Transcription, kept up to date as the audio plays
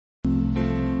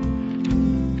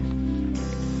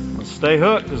Stay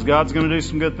hooked, because God's going to do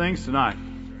some good things tonight.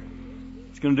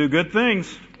 He's going to do good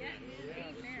things.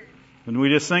 And we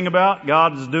just sing about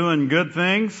God's doing good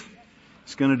things.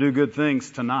 He's going to do good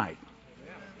things tonight.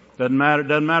 Doesn't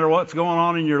matter what's going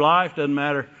on in your life. Doesn't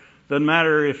matter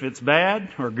if it's bad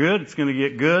or good. It's going to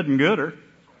get good and gooder.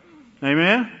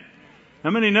 Amen?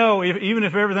 How many know even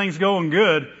if everything's going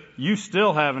good, you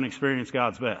still haven't experienced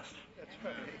God's best?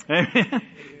 Amen?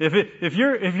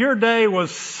 If your day was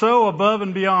so above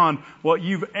and beyond what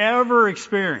you've ever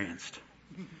experienced,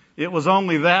 it was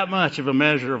only that much of a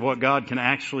measure of what God can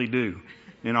actually do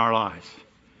in our lives.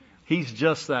 He's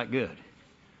just that good.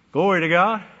 Glory to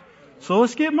God. So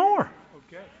let's get more.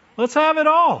 Let's have it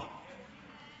all.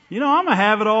 I'm a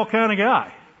have it all kind of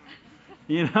guy.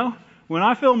 When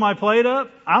I fill my plate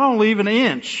up, I don't leave an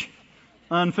inch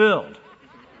unfilled.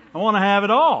 I want to have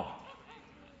it all.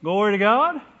 Glory to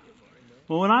God.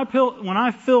 Well, when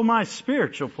I fill my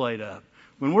spiritual plate up,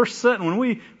 when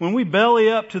we belly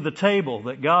up to the table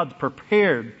that God's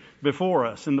prepared before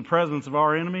us in the presence of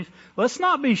our enemies, let's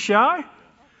not be shy.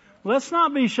 Let's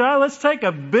not be shy. Let's take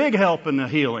a big help in the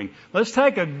healing. Let's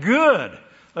take a good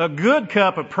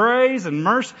cup of praise and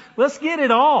mercy. Let's get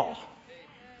it all.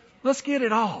 Let's get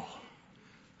it all.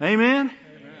 Amen?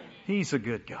 Amen. He's a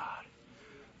good God.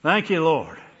 Thank you,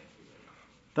 Lord.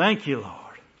 Thank you, Lord.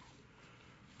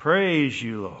 Praise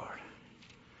you, Lord.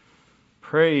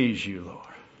 Praise you, Lord.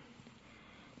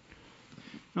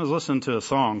 I was listening to a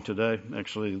song today,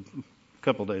 actually a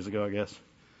couple of days ago, I guess.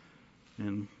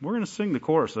 And we're going to sing the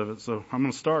chorus of it, so I'm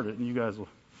going to start it, and you guys will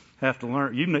have to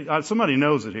learn. Somebody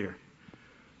knows it here.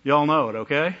 Y'all know it,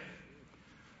 okay?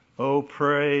 Oh,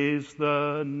 praise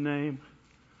the name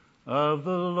of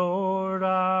the Lord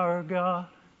our God.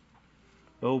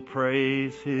 Oh,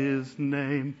 praise His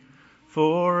name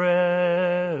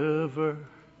forever.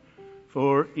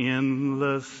 For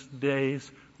endless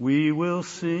days we will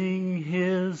sing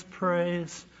His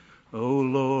praise. O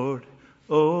Lord,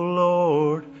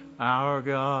 our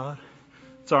God.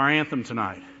 It's our anthem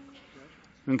tonight.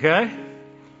 Okay?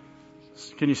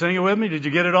 Can you sing it with me? Did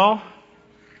you get it all?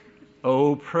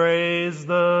 Oh, praise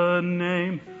the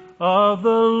name of the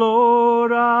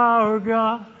Lord our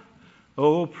God.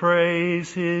 Oh,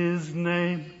 praise His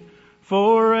name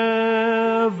forevermore.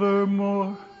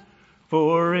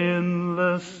 For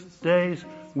endless days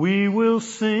we will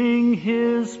sing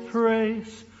His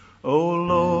praise. O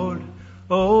Lord,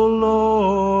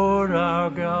 our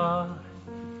God.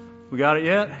 We got it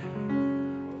yet?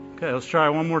 Okay, let's try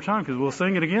it one more time because we'll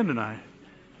sing it again tonight.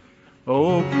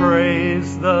 Oh,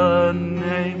 praise the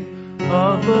name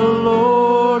of the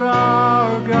Lord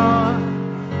our God.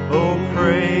 Oh,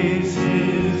 praise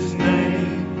His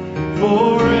name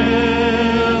forevermore.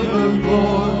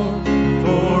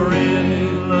 For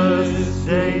endless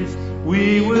days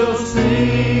we will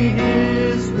sing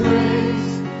His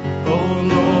praise. O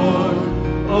Lord,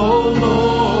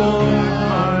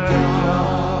 our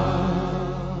God.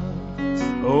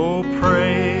 Oh,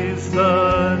 praise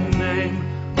the name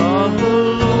of the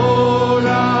Lord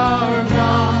our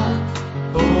God.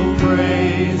 Oh,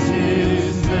 praise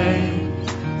His name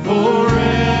forevermore.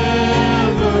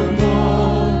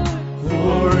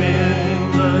 For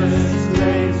endless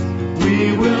days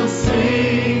we will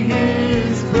sing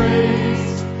His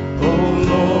praise. O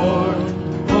Lord,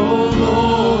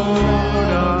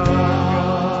 our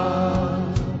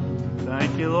God.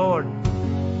 Thank you, Lord.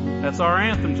 That's our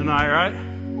anthem tonight, right?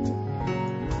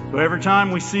 So every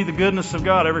time we see the goodness of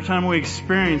God, every time we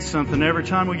experience something, every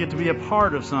time we get to be a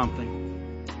part of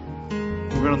something,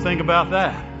 we're going to think about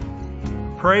that.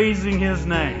 Praising His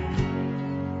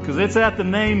name. Because it's at the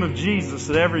name of Jesus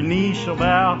that every knee shall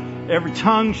bow, every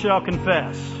tongue shall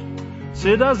confess.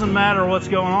 See, it doesn't matter what's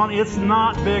going on. It's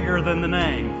not bigger than the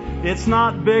name. It's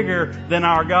not bigger than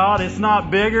our God. It's not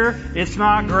bigger. It's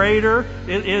not greater.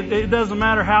 It doesn't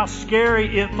matter how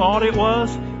scary it thought it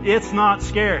was. It's not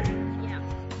scary.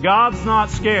 God's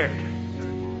not scared.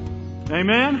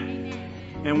 Amen?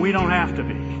 And we don't have to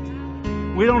be.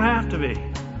 We don't have to be.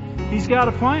 He's got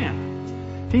a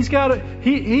plan.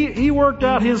 He worked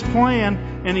out His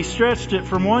plan and He stretched it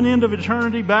from one end of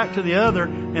eternity back to the other,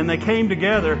 and they came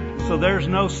together so there's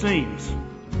no seams.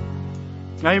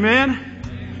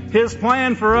 Amen? His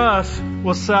plan for us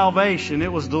was salvation.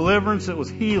 It was deliverance. It was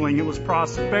healing. It was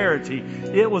prosperity.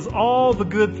 It was all the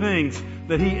good things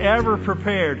that He ever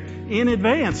prepared in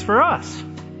advance for us.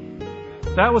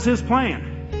 That was His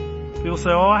plan. People say,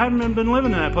 oh, I haven't been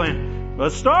living in that plan.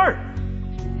 Let's start.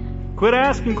 Quit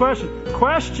asking questions.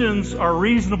 Questions are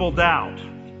reasonable doubt.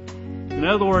 In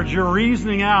other words, you're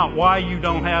reasoning out why you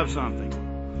don't have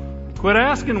something. Quit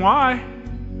asking why.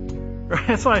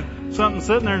 It's like, something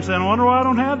sitting there and saying, I wonder why I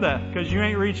don't have that. Because you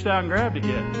ain't reached out and grabbed it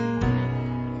yet.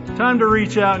 Time to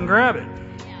reach out and grab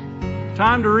it.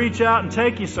 Time to reach out and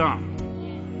take you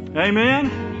some.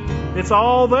 Amen? It's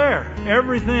all there.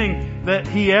 Everything that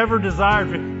He ever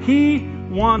desired. He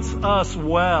wants us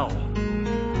well.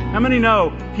 How many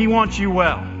know He wants you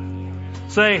well?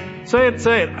 Say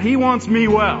it. He wants me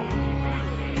well.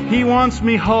 He wants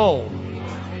me whole.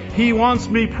 He wants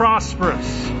me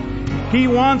prosperous. He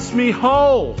wants me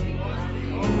whole,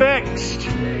 fixed,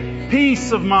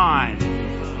 peace of mind.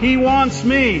 He wants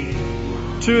me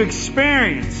to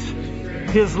experience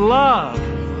His love,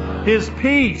 His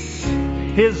peace,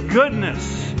 His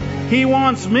goodness. He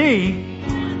wants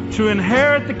me to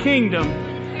inherit the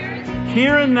kingdom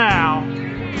here and now.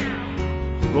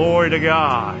 Glory to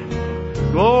God.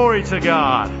 Glory to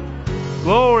God.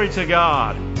 Glory to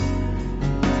God.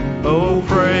 Oh,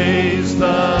 praise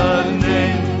the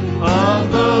name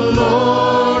of the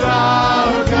Lord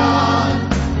our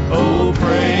God. Oh,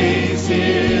 praise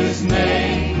His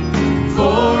name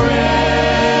forevermore.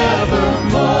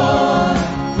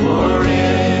 For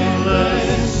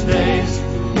endless days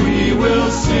we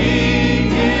will sing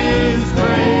His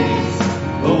praise.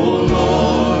 Oh,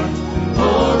 Lord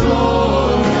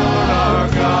our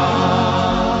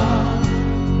God.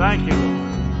 Thank you,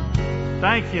 Lord.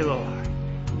 Thank you, Lord.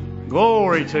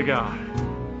 Glory to God.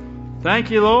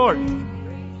 Thank you, Lord.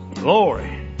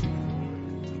 Glory.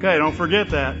 Okay, don't forget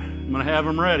that. I'm going to have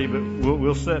them ready, but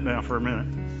we'll sit now for a minute.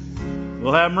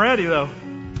 We'll have them ready, though.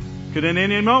 Could in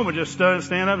any moment just stand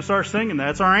up and start singing.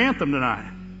 That's our anthem tonight.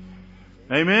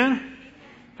 Amen?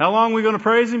 How long are we going to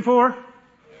praise Him for?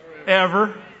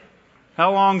 Ever.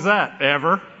 How long's that?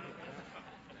 Ever.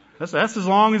 That's as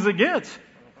long as it gets.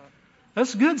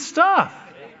 That's good stuff.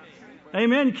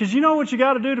 Amen. Because you know what you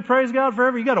got to do to praise God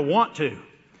forever? You got to want to.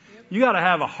 You got to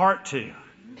have a heart to.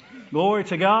 Glory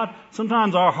to God.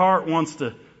 Sometimes our heart wants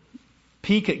to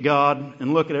peek at God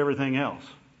and look at everything else.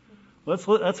 Let's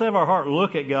have our heart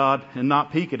look at God and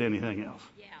not peek at anything else.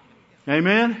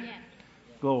 Amen.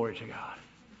 Glory to God.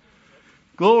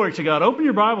 Glory to God. Open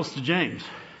your Bibles to James.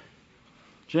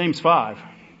 James 5.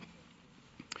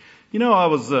 You know, I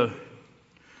was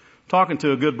talking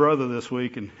to a good brother this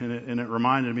week, and it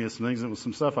reminded me of some things. It was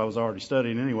some stuff I was already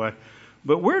studying anyway.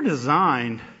 But we're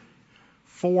designed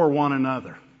for one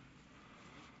another.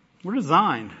 We're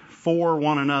designed for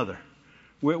one another.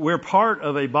 We're part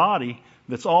of a body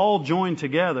that's all joined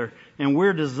together, and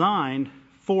we're designed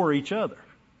for each other.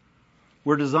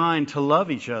 We're designed to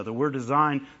love each other. We're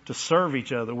designed to serve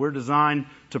each other. We're designed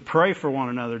to pray for one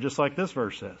another, just like this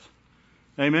verse says.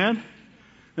 Amen?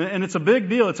 And it's a big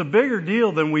deal. It's a bigger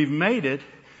deal than we've made it,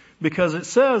 because it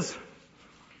says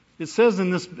in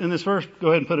this verse, go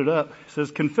ahead and put it up. It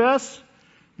says, confess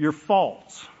your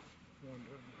faults.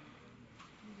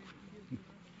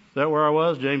 Is that where I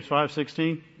was? James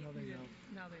 5:16?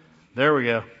 There we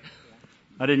go.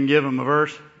 I didn't give him a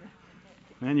verse.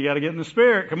 Man, you got to get in the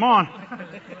Spirit. Come on.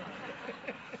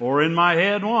 Or in my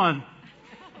head one.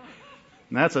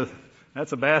 And that's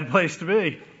a bad place to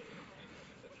be.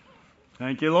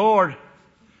 Thank you, Lord. It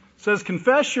says,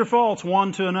 confess your faults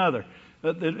one to another.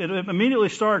 It immediately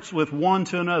starts with one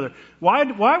to another.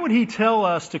 Why would He tell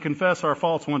us to confess our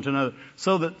faults one to another?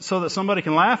 So that somebody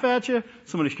can laugh at you?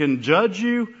 Somebody can judge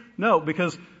you? No,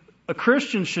 because a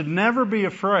Christian should never be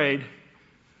afraid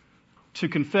to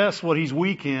confess what he's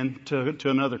weak in to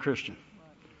another Christian.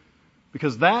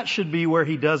 Because that should be where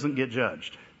he doesn't get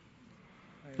judged.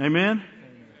 Amen?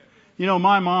 You know,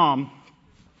 my mom,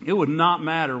 it would not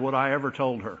matter what I ever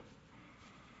told her.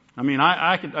 I mean,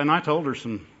 I told her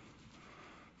some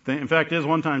things. In fact, there's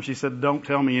one time she said, don't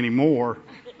tell me any more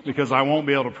because I won't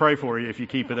be able to pray for you if you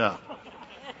keep it up.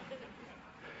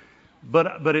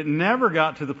 But it never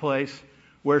got to the place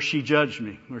where she judged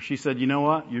me, where she said, you know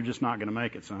what? You're just not going to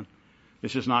make it, son.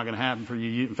 It's just not going to happen for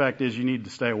you. In fact, you need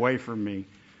to stay away from me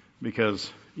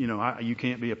because, you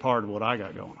can't be a part of what I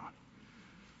got going on.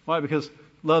 Why? Because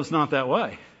love's not that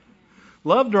way.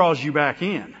 Love draws you back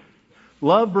in.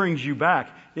 Love brings you back.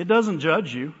 It doesn't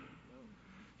judge you.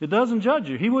 It doesn't judge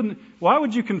you. Why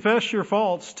would you confess your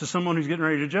faults to someone who's getting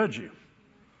ready to judge you?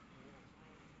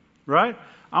 Right?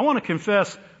 I want to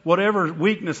confess whatever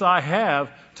weakness I have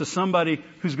to somebody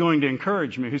who's going to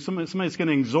encourage me, somebody that's going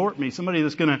to exhort me, somebody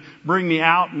that's going to bring me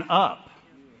out and up.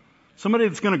 Somebody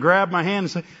that's going to grab my hand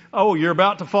and say, oh, you're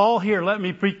about to fall? Here, let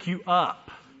me pick you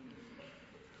up.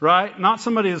 Right? Not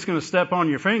somebody that's going to step on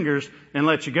your fingers and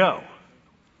let you go.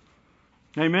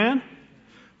 Amen?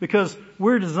 Because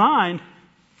we're designed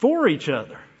for each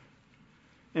other.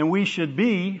 And we should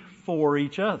be for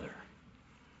each other.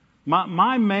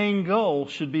 My main goal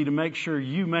should be to make sure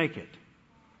you make it.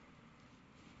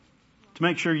 to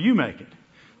make sure you make it.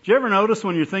 Did you ever notice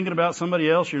when you're thinking about somebody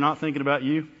else, you're not thinking about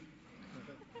you?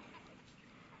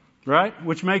 Right?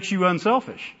 Which makes you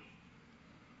unselfish.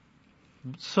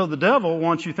 So the devil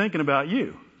wants you thinking about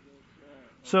you.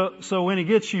 So when he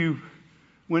gets you,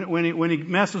 when he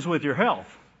messes with your health,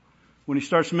 when he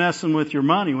starts messing with your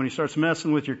money, when he starts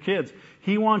messing with your kids,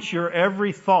 he wants your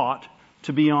every thought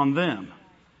to be on them.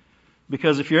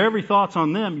 Because if your every thought's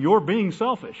on them, you're being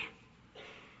selfish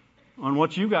on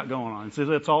what you got going on.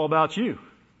 It's all about you.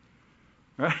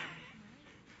 Right?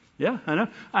 Yeah, I know.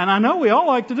 And I know we all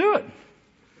like to do it.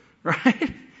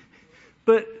 Right?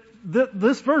 But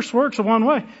this verse works in one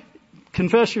way.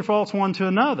 Confess your faults one to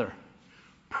another.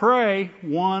 Pray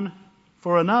one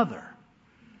for another.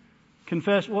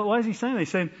 Confess. What is he saying? He's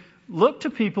saying, look to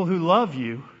people who love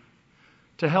you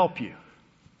to help you.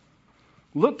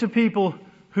 Look to people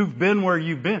who've been where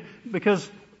you've been. Because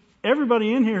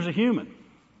everybody in here is a human.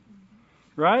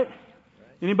 Right?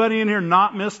 Anybody in here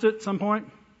not missed it at some point?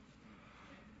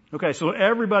 Okay, so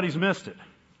everybody's missed it.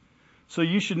 So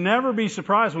you should never be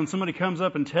surprised when somebody comes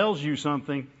up and tells you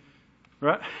something.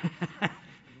 Right?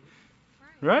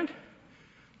 Right?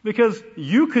 Because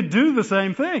you could do the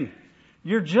same thing.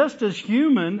 You're just as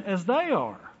human as they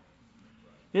are.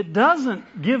 It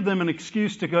doesn't give them an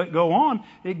excuse to go on.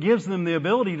 It gives them the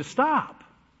ability to stop.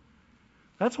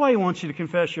 That's why he wants you to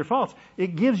confess your faults.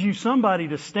 It gives you somebody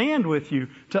to stand with you,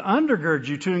 to undergird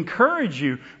you, to encourage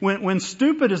you. When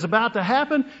stupid is about to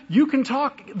happen, you can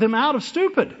talk them out of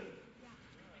stupid.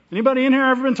 Anybody in here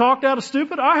ever been talked out of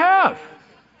stupid? I have.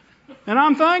 And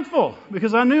I'm thankful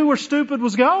because I knew where stupid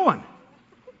was going.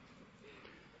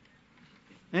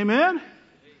 Amen?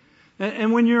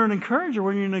 And when you're an encourager,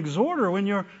 when you're an exhorter, when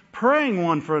you're praying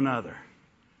one for another,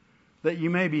 that you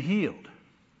may be healed,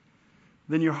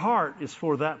 then your heart is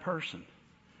for that person.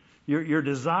 Your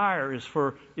desire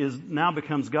is now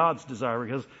becomes God's desire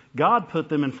because God put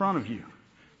them in front of you.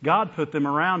 God put them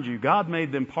around you. God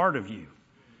made them part of you.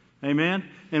 Amen?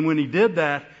 And when He did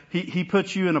that, He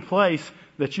put you in a place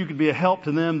that you could be a help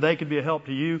to them, they could be a help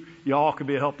to you, you all could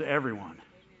be a help to everyone.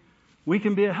 We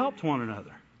can be a help to one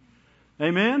another.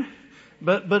 Amen?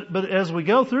 But as we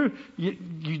go through,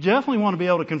 you definitely want to be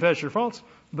able to confess your faults,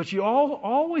 but you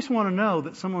always want to know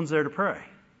that someone's there to pray.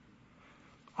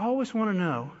 Always want to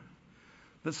know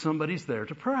that somebody's there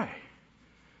to pray.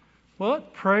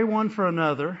 What? Pray one for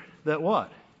another that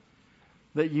what?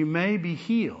 That you may be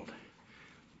healed.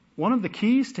 One of the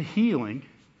keys to healing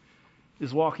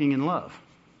is walking in love.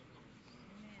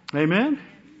 Amen?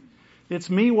 It's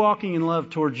me walking in love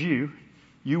towards you,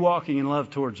 you walking in love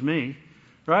towards me.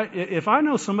 Right? If I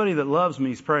know somebody that loves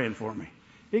me is praying for me,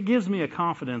 it gives me a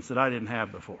confidence that I didn't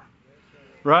have before.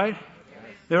 Right?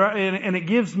 And it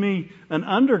gives me an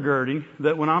undergirding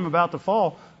that when I'm about to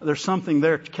fall, there's something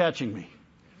there catching me.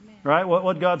 Right?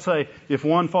 What did God say? If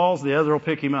one falls, the other will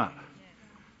pick him up.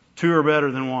 Two are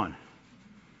better than one.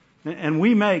 And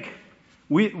we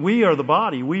are the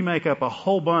body. We make up a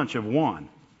whole bunch of one.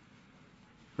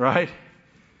 Right?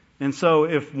 And so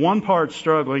if one part's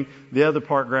struggling, the other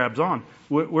part grabs on.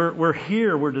 We're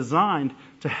here, we're designed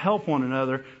to help one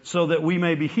another so that we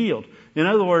may be healed. In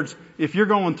other words, if you're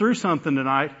going through something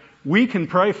tonight, we can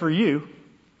pray for you,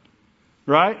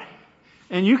 right?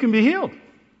 And you can be healed.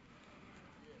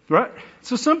 Right?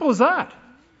 It's as simple as that.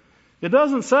 It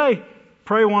doesn't say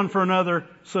pray one for another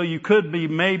so you could be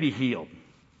maybe healed.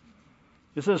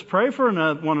 It says pray for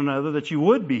one another that you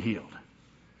would be healed.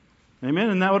 Amen?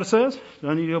 Isn't that what it says? Do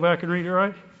I need to go back and read it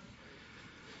right?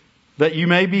 That you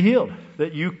may be healed.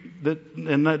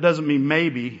 And that doesn't mean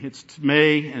maybe, it's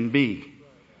may and be.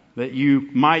 That you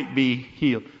might be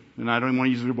healed. And I don't even want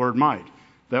to use the word might.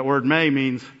 That word may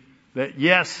means that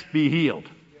yes, be healed.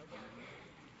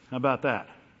 How about that?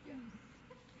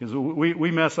 Because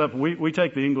we mess up, we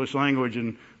take the English language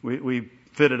and we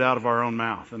fit it out of our own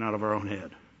mouth and out of our own head.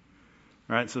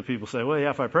 Right? So people say, well, yeah,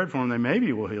 if I prayed for them, they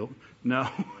maybe will heal. No.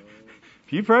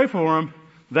 If you pray for them,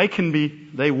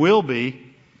 they will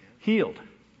be healed.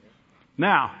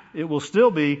 Now, it will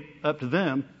still be up to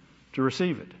them to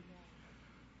receive it.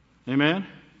 Amen?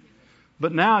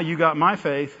 But now you got my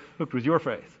faith hooked with your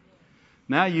faith.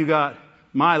 Now you got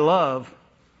my love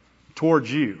towards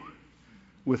you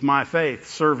with my faith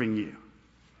serving you.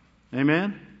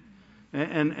 Amen?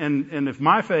 And if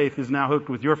my faith is now hooked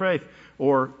with your faith,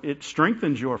 or it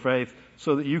strengthens your faith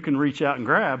so that you can reach out and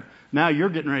grab, now you're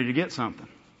getting ready to get something.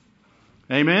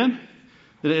 Amen?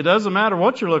 It doesn't matter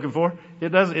what you're looking for. It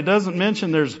doesn't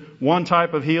mention there's one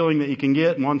type of healing that you can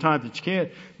get and one type that you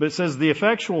can't. But it says the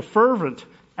effectual, fervent,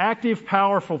 active,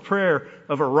 powerful prayer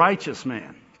of a righteous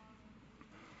man.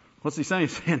 What's he saying?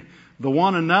 He's saying the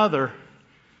one another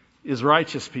is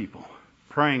righteous people.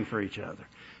 praying for each other.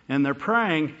 And they're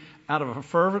praying out of a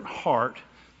fervent heart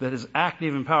that is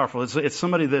active and powerful. It's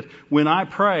somebody that when I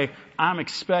pray, I'm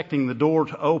expecting the door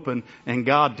to open and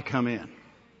God to come in.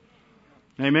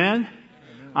 Amen?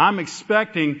 I'm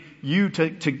expecting you to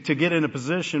get in a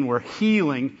position where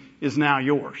healing is now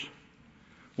yours.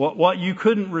 What you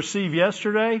couldn't receive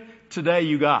yesterday, today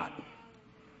you got.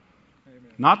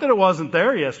 Not that it wasn't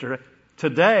there yesterday.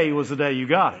 Today was the day you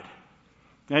got it.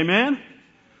 Amen?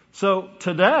 So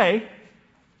today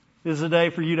is the day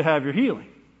for you to have your healing.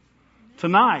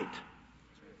 Tonight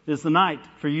is the night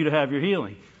for you to have your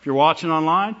healing. If you're watching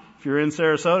online, if you're in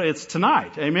Sarasota, it's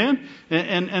tonight. Amen?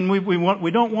 And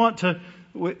we don't want to,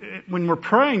 when we're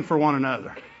praying for one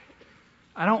another,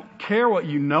 I don't care what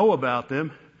you know about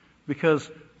them because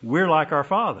we're like our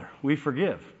Father. We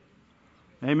forgive.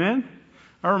 Amen?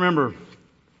 I remember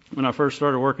when I first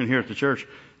started working here at the church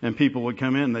and people would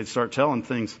come in, they'd start telling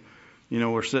things,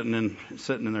 we're sitting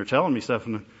in there telling me stuff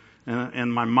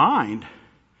and my mind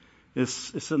is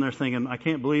sitting there thinking, I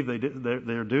can't believe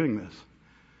they're doing this.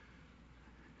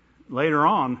 Later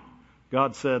on,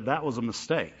 God said that was a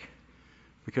mistake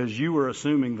because you were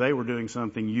assuming they were doing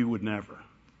something you would never.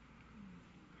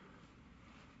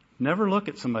 Never look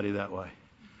at somebody that way.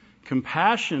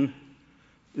 Compassion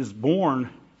is born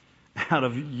out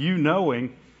of you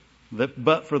knowing that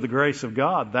but for the grace of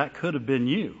God, that could have been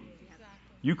you.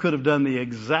 You could have done the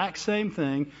exact same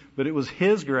thing, but it was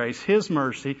His grace, His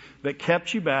mercy that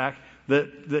kept you back,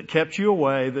 that kept you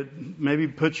away, that maybe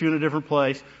put you in a different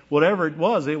place. Whatever it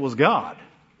was God.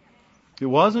 It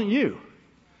wasn't you.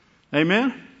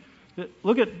 Amen?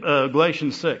 Look at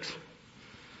Galatians 6.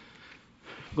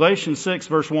 Galatians 6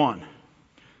 verse 1. It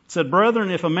said,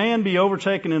 "Brethren, if a man be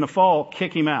overtaken in a fault,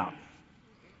 kick him out."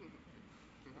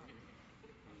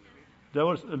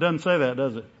 It doesn't say that,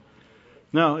 does it?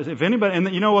 No, if anybody, and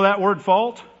that word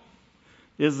fault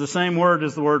is the same word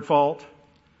as the word fault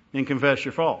in Confess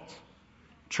Your Faults.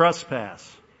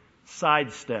 Trespass,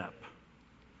 sidestep,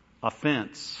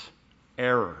 offense,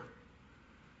 error.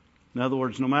 In other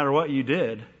words, no matter what you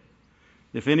did,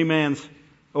 if any man's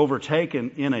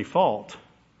overtaken in a fault,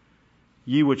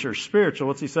 ye which are spiritual,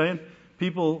 what's he saying?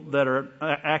 People that are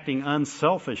acting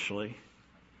unselfishly.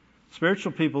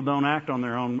 Spiritual people don't act on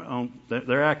their own.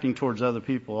 They're acting towards other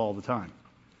people all the time.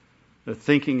 They're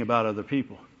thinking about other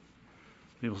people.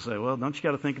 People say, well, don't you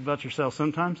got to think about yourself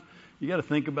sometimes? You got to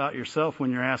think about yourself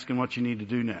when you're asking what you need to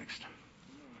do next.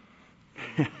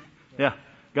 Yeah.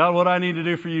 God, what do I need to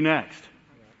do for you next?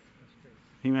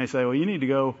 He may say, well, you need to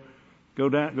go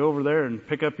over there and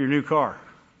pick up your new car.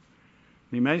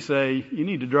 He may say, you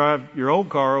need to drive your old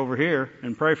car over here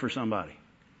and pray for somebody.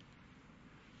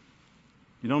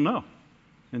 You don't know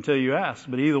until you ask,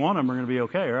 but either one of them are going to be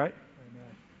okay, right?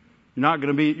 You're not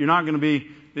going to be,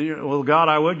 well, God,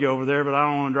 I would go over there, but I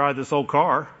don't want to drive this old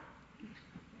car.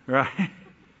 Right?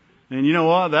 And you know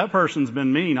what? That person's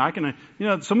been mean.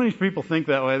 So many people think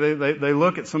that way. They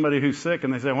look at somebody who's sick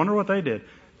and they say, I wonder what they did.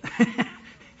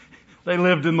 They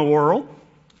lived in the world.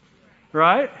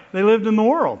 Right? They lived in the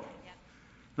world.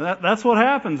 That's what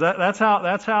happens. That's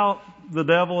how the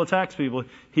devil attacks people.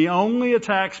 He only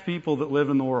attacks people that live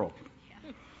in the world.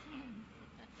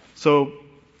 So,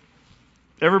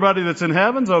 everybody that's in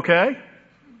heaven's okay.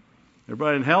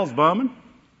 Everybody in hell's bumming.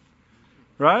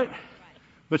 Right?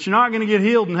 But you're not going to get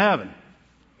healed in heaven.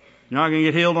 You're not going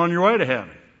to get healed on your way to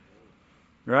heaven.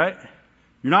 Right?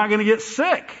 You're not going to get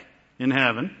sick in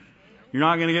heaven. You're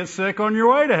not going to get sick on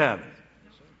your way to heaven.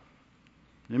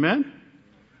 Amen?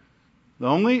 The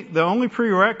only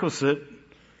prerequisite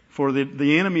for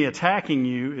the enemy attacking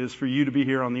you is for you to be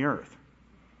here on the earth.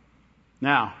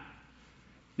 Now,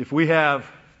 if we have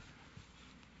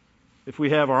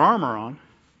our armor on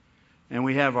and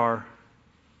we have our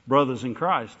brothers in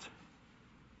Christ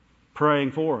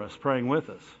praying for us, praying with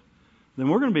us, then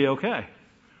we're going to be okay.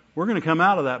 We're going to come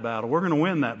out of that battle. We're going to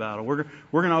win that battle. We're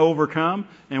going to overcome,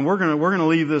 and we're going to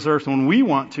leave this earth when we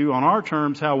want to, on our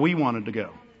terms, how we wanted to go.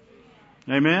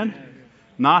 Amen?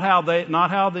 Not how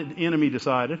the enemy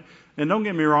decided. And don't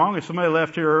get me wrong, if somebody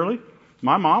left here early,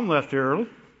 my mom left here early.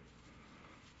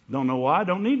 Don't know why,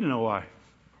 don't need to know why.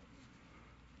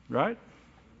 Right?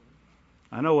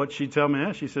 I know what she'd tell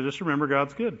me. She said, just remember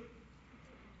God's good.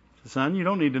 I said, son, you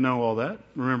don't need to know all that.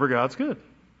 Remember God's good.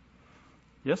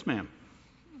 Yes, ma'am.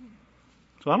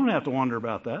 So I don't have to wonder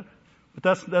about that.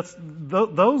 But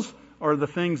those are the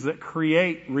things that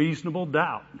create reasonable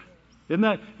doubt. Isn't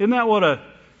that what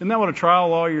a trial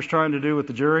lawyer's trying to do with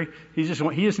the jury? He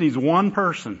just needs one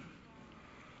person.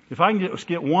 If I can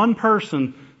get one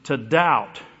person to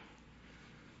doubt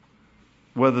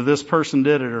whether this person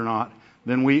did it or not,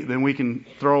 then we can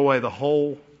throw away the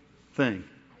whole thing.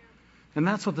 And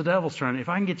that's what the devil's trying to. If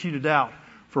I can get you to doubt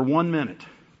for 1 minute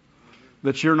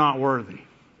that you're not worthy.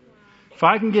 If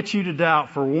I can get you to doubt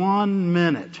for 1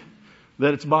 minute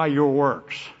that it's by your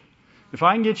works. If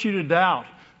I can get you to doubt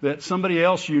that somebody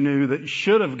else you knew that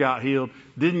should have got healed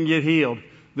didn't get healed,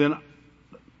 then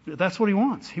that's what he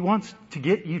wants. He wants to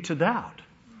get you to doubt.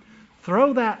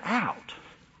 Throw that out.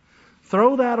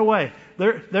 Throw that away.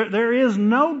 There is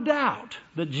no doubt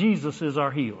that Jesus is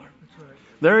our healer.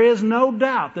 There is no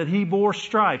doubt that He bore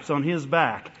stripes on His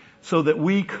back so that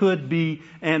we could be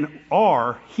and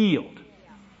are healed.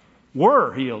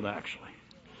 Were healed, actually.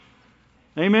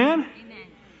 Amen?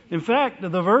 In fact,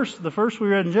 the verse we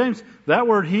read in James, that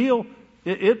word heal,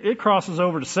 it crosses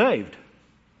over to saved.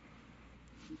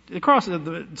 It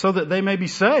crosses so that they may be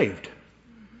saved.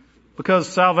 Because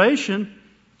salvation,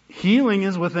 healing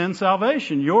is within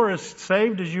salvation. You're as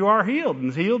saved as you are healed, and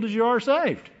as healed as you are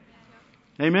saved.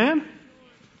 Amen?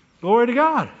 Glory to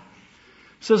God.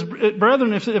 It says,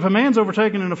 brethren, if a man's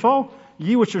overtaken in a fault,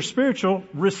 ye which are spiritual,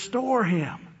 restore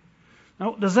him.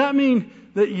 Now, does that mean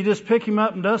that you just pick him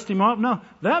up and dust him off? No.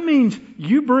 That means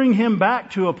you bring him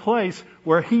back to a place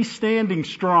where he's standing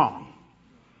strong.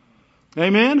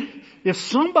 Amen? If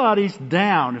somebody's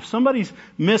down, if somebody's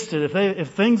missed it, if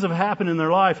things have happened in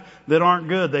their life that aren't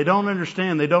good, they don't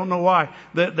understand, they don't know why,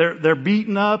 they're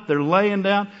beaten up, they're laying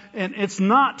down, and it's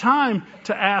not time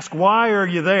to ask, why are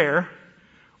you there?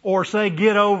 Or say,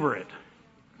 get over it.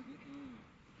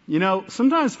 You know,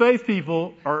 sometimes faith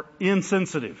people are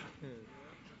insensitive.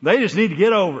 They just need to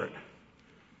get over it.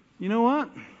 You know what?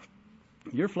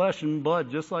 You're flesh and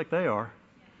blood just like they are.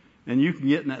 And you can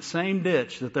get in that same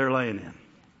ditch that they're laying in.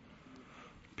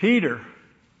 Peter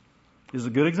is a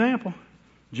good example.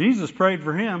 Jesus prayed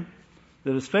for him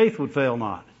that his faith would fail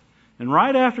not. And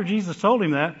right after Jesus told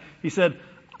him that, he said,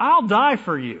 I'll die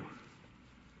for you.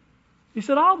 He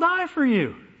said, I'll die for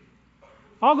you.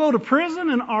 I'll go to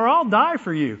prison or I'll die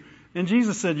for you. And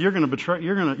Jesus said, you're going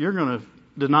to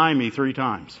deny me 3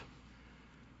 times.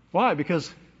 Why?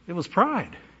 Because it was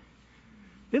pride.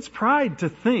 It's pride to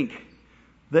think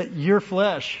that your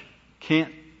flesh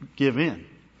can't give in.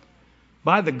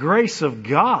 By the grace of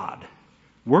God,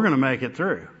 we're going to make it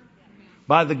through.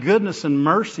 By the goodness and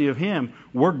mercy of Him,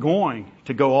 we're going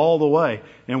to go all the way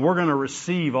and we're going to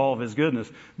receive all of His goodness.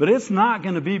 But it's not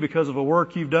going to be because of a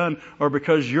work you've done or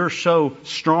because you're so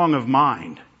strong of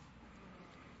mind.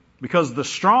 Because the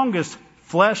strongest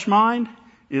flesh mind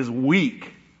is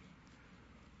weak.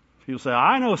 People say,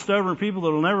 I know stubborn people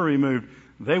that will never be moved.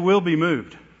 They will be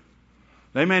moved.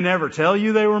 They may never tell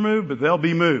you they were moved, but they'll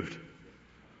be moved.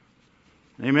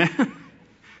 Amen?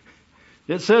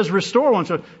 It says restore one.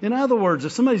 So, in other words,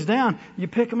 if somebody's down, you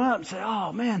pick them up and say,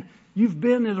 oh man, you've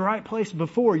been in the right place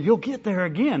before. You'll get there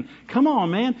again. Come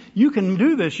on, man. You can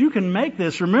do this. You can make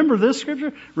this. Remember this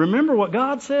scripture. Remember what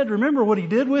God said. Remember what He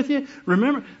did with you.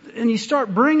 Remember. And you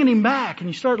start bringing him back and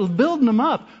you start building them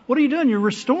up. What are you doing? You're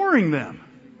restoring them.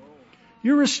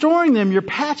 You're restoring them. You're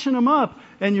patching them up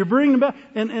and you're bringing them back.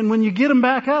 And when you get them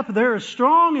back up, they're as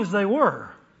strong as they were.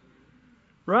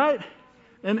 Right?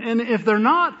 And if they're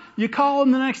not, you call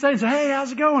them the next day and say, hey,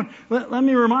 how's it going? Let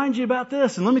me remind you about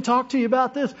this and let me talk to you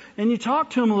about this. And you talk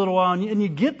to them a little while and you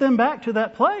get them back to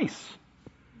that place.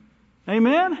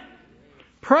 Amen?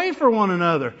 Pray for one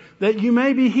another that you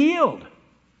may be healed.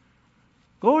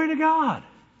 Glory to God.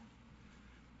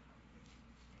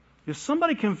 If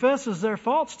somebody confesses their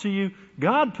faults to you,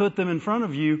 God put them in front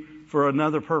of you for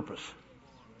another purpose.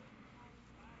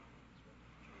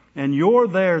 And you're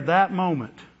there that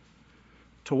moment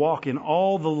to walk in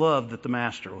all the love that the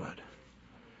Master would.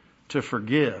 To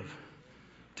forgive.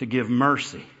 To give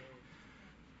mercy.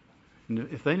 And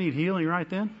if they need healing right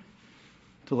then,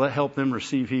 to help them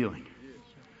receive healing.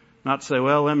 Not to say,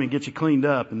 well, let me get you cleaned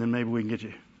up and then maybe we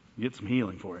can get some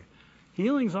healing for you.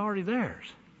 Healing's already theirs.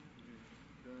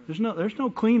 There's no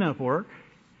cleanup work.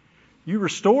 You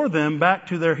restore them back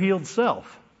to their healed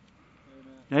self.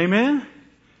 Amen?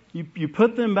 You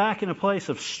put them back in a place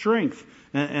of strength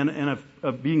and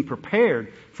of being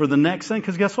prepared for the next thing.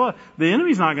 Because guess what? The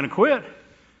enemy's not going to quit.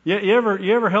 You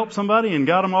ever help somebody and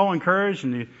got them all encouraged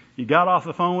and you got off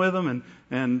the phone with them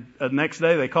and the next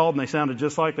day they called and they sounded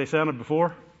just like they sounded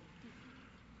before?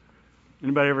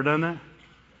 Anybody ever done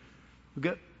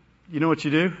that? You know what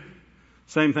you do?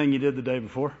 Same thing you did the day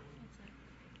before.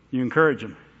 You encourage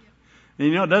them. And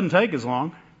you know it doesn't take as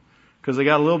long because they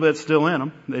got a little bit still in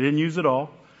them. They didn't use it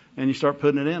all. And you start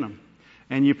putting it in them.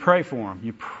 And you pray for them.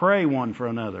 You pray one for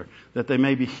another that they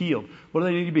may be healed. What do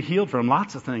they need to be healed from?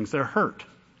 Lots of things. They're hurt.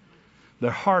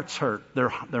 Their hearts hurt.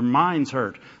 Their minds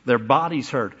hurt. Their bodies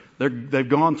hurt. They've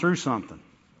gone through something.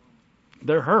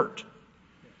 They're hurt.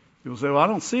 People say, well, I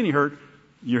don't see any hurt.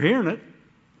 You're hearing it.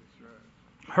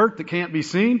 Hurt that can't be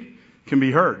seen can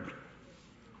be heard.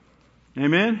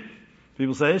 Amen?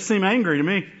 People say, they seem angry to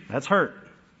me. That's hurt.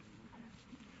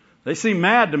 They seem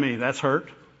mad to me. That's hurt.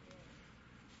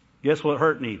 Guess what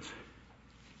hurt needs?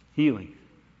 Healing.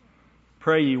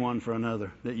 Pray ye one for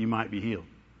another that you might be healed.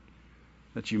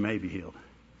 That you may be healed.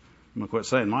 I'm going to quit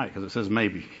saying might because it says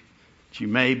maybe. That you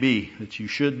may be, that you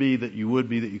should be, that you would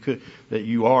be, that you could, that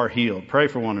you are healed. Pray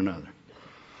for one another.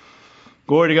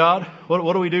 Glory to God.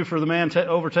 What do we do for the man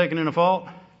overtaken in a fault?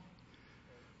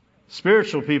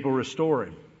 Spiritual people restore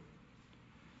him.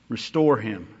 Restore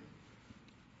him.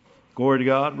 Glory to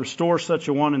God. Restore such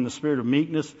a one in the spirit of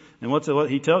meekness. And what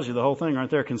he tells you the whole thing right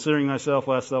there, considering thyself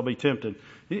lest thou be tempted.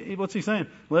 What's he saying?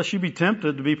 Lest you be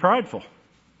tempted to be prideful.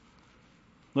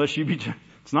 Lest you be,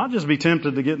 it's not just be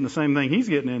tempted to get in the same thing he's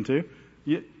getting into.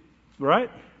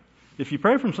 Right? If you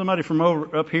pray from somebody from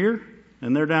over up here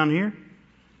and they're down here,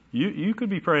 you could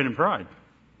be praying in pride.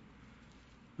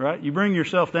 Right? You bring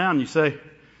yourself down and you say,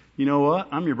 you know what?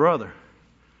 I'm your brother.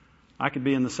 I could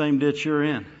be in the same ditch you're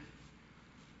in.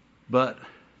 But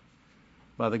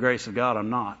by the grace of God, I'm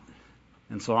not.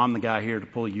 And so I'm the guy here to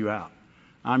pull you out.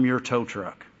 I'm your tow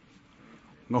truck.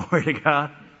 Glory to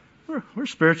God. We're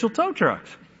spiritual tow trucks.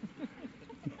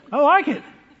 I like it.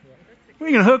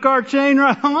 We can hook our chain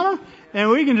right on them, and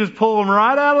we can just pull them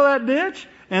right out of that ditch,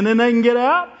 and then they can get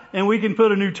out, and we can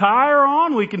put a new tire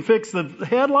on, we can fix the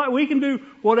headlight, we can do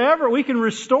whatever. We can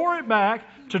restore it back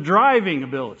to driving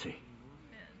ability.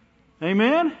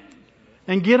 Amen?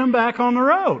 And get them back on the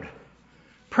road.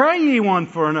 Pray ye one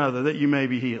for another that you may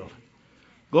be healed.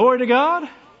 Glory to God.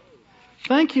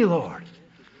 Thank you, Lord.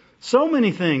 So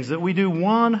many things that we do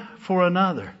one for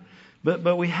another.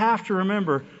 But we have to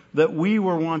remember that we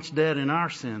were once dead in our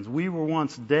sins. We were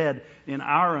once dead in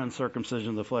our uncircumcision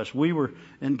of the flesh. We were,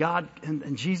 and God,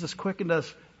 and Jesus quickened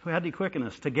us. How did He quicken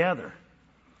us? Together.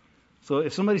 So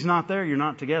if somebody's not there, you're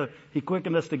not together. He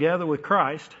quickened us together with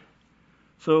Christ.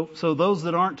 So those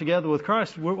that aren't together with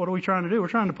Christ, what are we trying to do? We're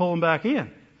trying to pull them back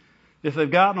in. If they've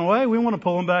gotten away, we want to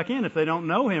pull them back in. If they don't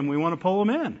know Him, we want to pull them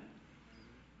in.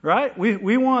 Right?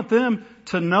 We want them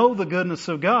to know the goodness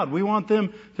of God. We want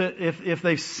them to, if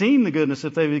they've seen the goodness,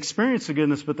 if they've experienced the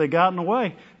goodness, but they've gotten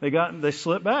away, they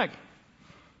slipped back.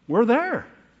 We're there.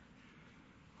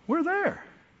 We're there.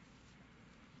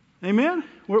 Amen?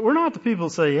 We're not the people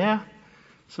that say, yeah,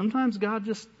 sometimes God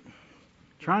just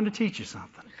trying to teach you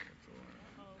something.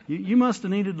 You must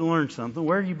have needed to learn something.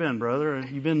 Where have you been, brother?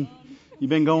 You've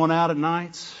been going out at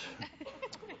nights?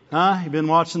 Huh? You've been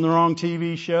watching the wrong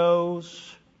TV shows?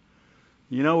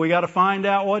 You know, we got to find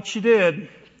out what you did.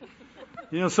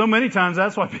 You know, so many times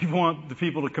that's why people want the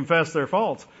people to confess their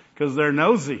faults, because they're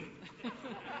nosy.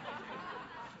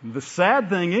 The sad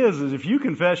thing is if you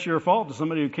confess your fault to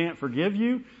somebody who can't forgive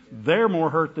you, they're more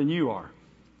hurt than you are.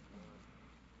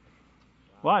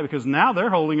 Why? Because now they're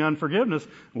holding unforgiveness.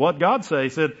 What God said, He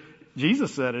said,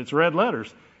 Jesus said, it's red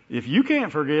letters. If you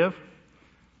can't forgive,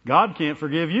 God can't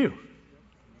forgive you.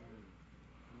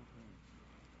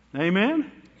 Amen?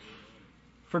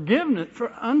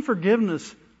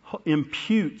 Unforgiveness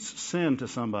imputes sin to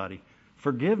somebody.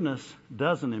 Forgiveness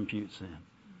doesn't impute sin.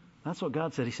 That's what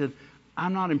God said. He said,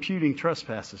 I'm not imputing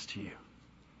trespasses to you.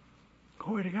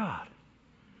 Glory to God.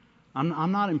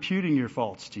 I'm not imputing your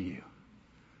faults to you.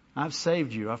 I've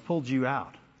saved you. I've pulled you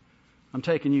out. I'm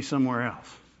taking you somewhere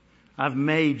else. I've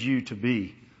made you to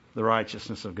be the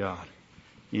righteousness of God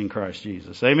in Christ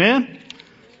Jesus. Amen?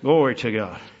 Glory to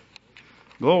God.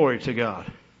 Glory to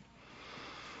God.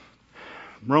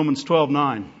 Romans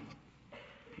 12:9.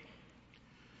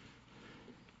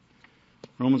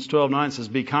 Romans 12:9 says,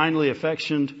 be kindly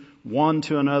affectioned one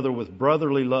to another with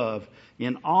brotherly love,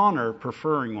 in honor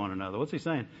preferring one another. What's he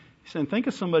saying? He's saying, think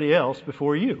of somebody else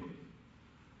before you.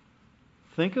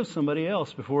 Think of somebody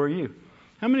else before you.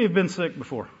 How many have been sick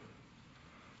before?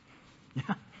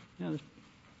 Yeah,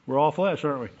 we're all flesh,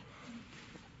 aren't we?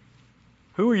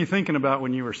 Who were you thinking about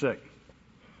when you were sick?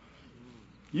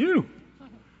 You.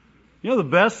 You know the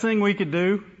best thing we could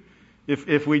do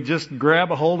if we just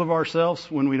grab a hold of ourselves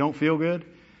when we don't feel good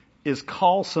is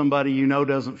call somebody you know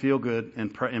doesn't feel good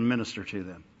and minister to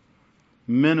them.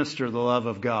 Minister the love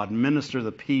of God. Minister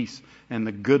the peace and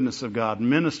the goodness of God.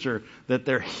 Minister that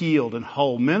they're healed and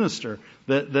whole. Minister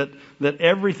that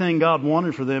everything God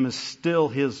wanted for them is still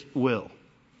His will.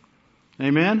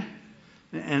 Amen?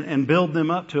 And build them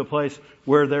up to a place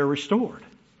where they're restored.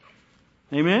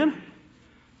 Amen?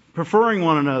 Preferring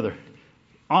one another.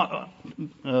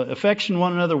 Affection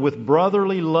one another with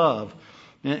brotherly love.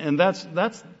 And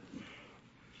that's,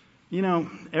 you know,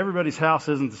 everybody's house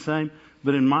isn't the same.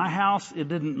 But in my house, it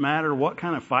didn't matter what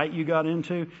kind of fight you got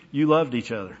into, you loved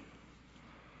each other.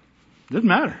 Didn't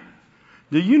matter.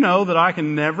 Do you know that I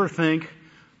can never think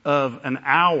of an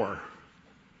hour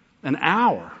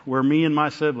where me and my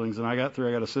siblings, and I got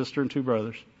a sister and 2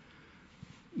 brothers,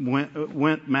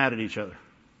 went mad at each other.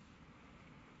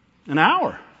 An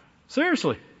hour.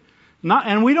 Seriously.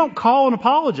 And we don't call and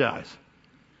apologize.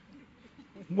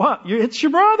 What? It's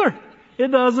your brother. It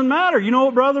doesn't matter. You know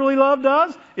what brotherly love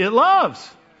does? It loves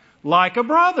like a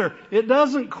brother. It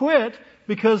doesn't quit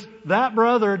because that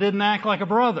brother didn't act like a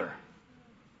brother.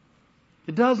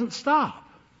 It doesn't stop.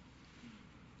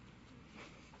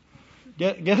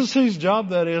 Guess whose job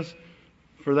that is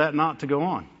for that not to go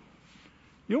on?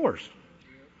 Yours.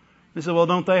 They said, well,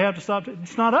 don't they have to stop?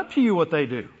 It's not up to you what they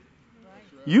do.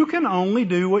 You can only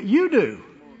do what you do.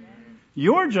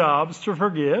 Your job is to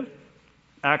forgive,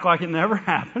 act like it never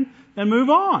happened, and move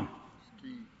on.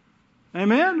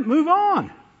 Amen? Move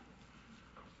on.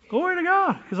 Glory to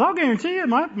God. Because I'll guarantee you,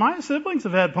 my siblings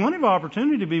have had plenty of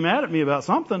opportunity to be mad at me about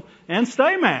something and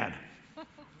stay mad.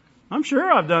 I'm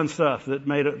sure I've done stuff that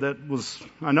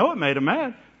I know it made them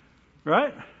mad.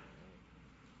 Right?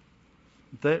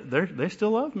 They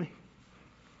still love me.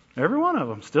 Every one of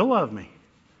them still love me.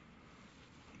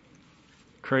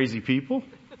 Crazy people.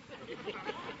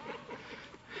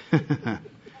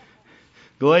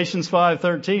 Galatians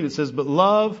 5:13, it says,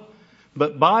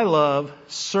 but by love,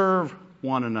 serve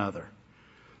one another.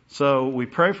 So we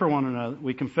pray for one another.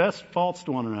 We confess faults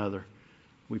to one another.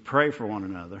 We pray for one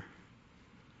another.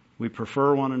 We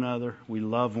prefer one another. We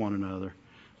love one another.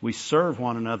 We serve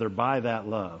one another by that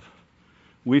love.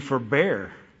 We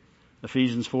forbear.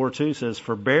 Ephesians 4:2 says,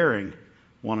 forbearing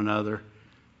one another.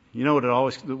 You know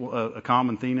what a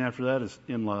common theme after that is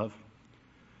in love.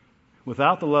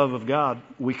 Without the love of God,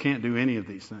 we can't do any of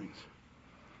these things.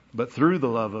 But through the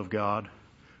love of God,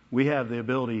 we have the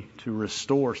ability to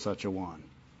restore such a one.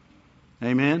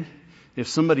 Amen? If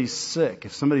somebody's sick,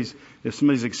 if somebody's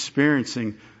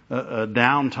experiencing a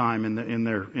downtime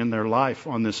in their life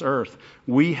on this earth,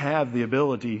 we have the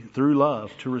ability through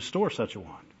love to restore such a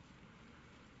one.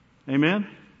 Amen?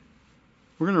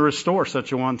 We're going to restore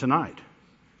such a one tonight.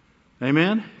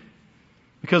 Amen?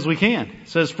 Because we can. It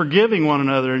says forgiving one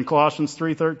another in Colossians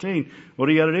 3:13. What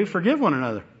do you got to do? Forgive one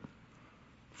another.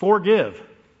 Forgive.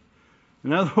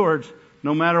 In other words,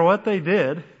 no matter what they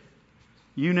did,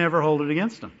 you never hold it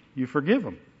against them. You forgive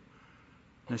them.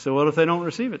 They say, what if they don't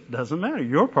receive it? Doesn't matter.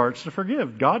 Your part's to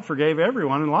forgive. God forgave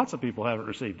everyone and lots of people haven't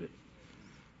received it.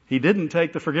 He didn't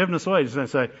take the forgiveness away. He's going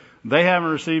to say, they haven't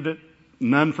received it,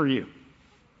 none for you.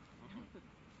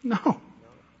 No.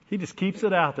 He just keeps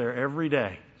it out there every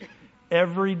day.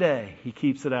 Every day He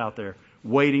keeps it out there,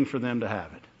 waiting for them to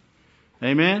have it.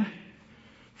 Amen?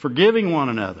 Forgiving one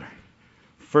another.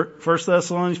 1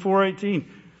 Thessalonians 4:18.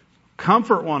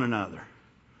 Comfort one another.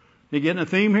 You getting a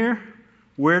theme here?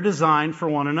 We're designed for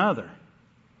one another.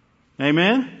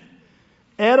 Amen?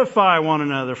 Edify one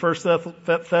another. 1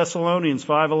 Thessalonians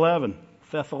 5:11.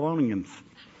 Thessalonians.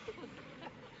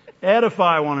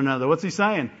 Edify one another. What's he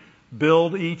saying?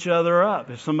 Build each other up.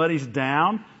 If somebody's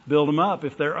down, build them up.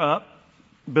 If they're up,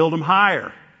 build them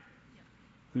higher.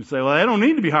 You say, well, they don't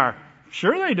need to be higher.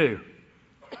 Sure they do.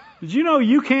 Did you know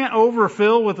you can't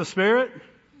overfill with the Spirit?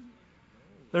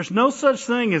 There's no such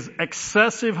thing as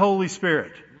excessive Holy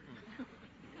Spirit.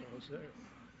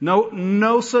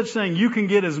 No such thing. You can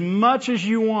get as much as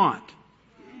you want.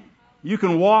 You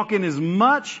can walk in as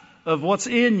much of what's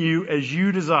in you as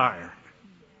you desire.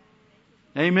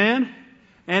 Amen?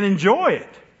 And enjoy it.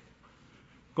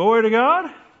 Glory to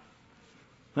God.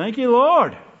 Thank you,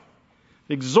 Lord.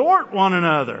 Exhort one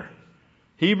another.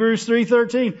 Hebrews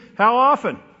 3:13. How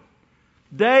often?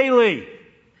 Daily.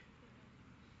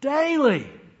 Daily.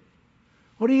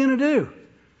 What are you going to do?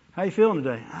 How are you feeling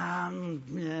today?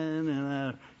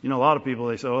 You know, a lot of people,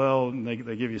 they say, well, they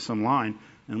give you some line.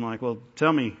 And I'm like, well,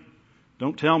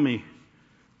 don't tell me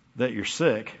that you're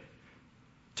sick.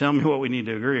 Tell me what we need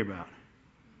to agree about.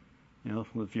 You know,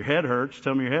 if your head hurts,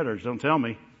 tell me your head hurts. Don't tell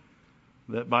me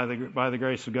that by the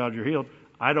grace of God you're healed.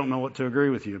 I don't know what to agree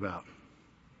with you about.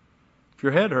 If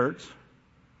your head hurts,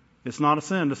 it's not a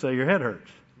sin to say your head hurts.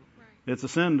 It's a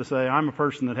sin to say I'm a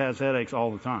person that has headaches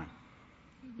all the time.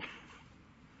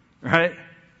 Right?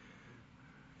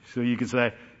 So you can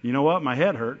say, you know what, my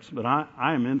head hurts, but I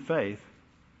am in faith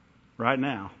right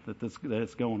now that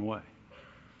it's going away.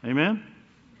 Amen?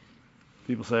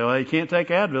 People say, well, you can't take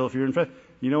Advil if you're in faith.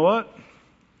 You know what?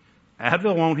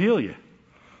 Advil won't heal you.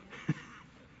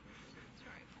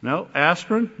 No,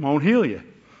 aspirin won't heal you.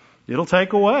 It'll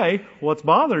take away what's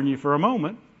bothering you for a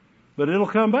moment, but it'll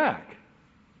come back.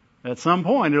 At some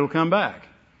point, it'll come back.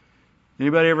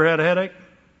 Anybody ever had a headache?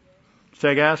 Did you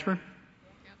take aspirin?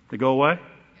 Did it go away?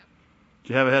 Did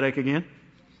you have a headache again?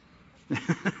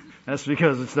 That's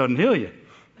because it doesn't heal you.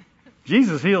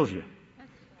 Jesus heals you.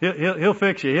 He'll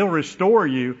fix you. He'll restore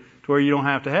you to where you don't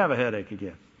have to have a headache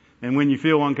again. And when you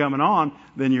feel one coming on,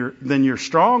 then you're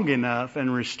strong enough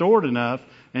and restored enough,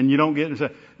 and you don't get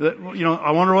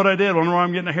I wonder what I did. I wonder why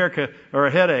I'm getting a haircut or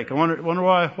a headache. I wonder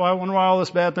why all this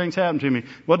bad things happened to me.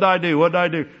 What did I do? What did I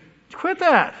do? Quit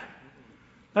that.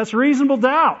 That's reasonable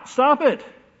doubt. Stop it.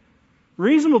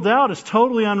 Reasonable doubt is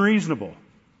totally unreasonable.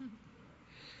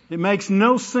 It makes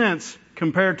no sense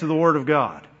compared to the Word of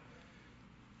God.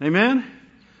 Amen?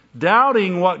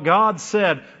 Doubting what God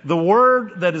said, the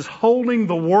Word that is holding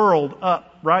the world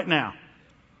up right now.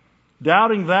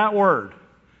 Doubting that Word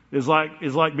is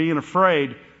like being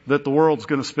afraid that the world's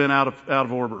going to spin out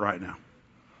of orbit right now.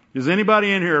 Is anybody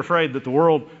in here afraid that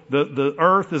the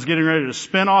earth is getting ready to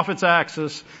spin off its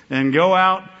axis and go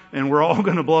out and we're all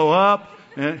going to blow up?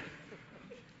 And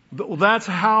that's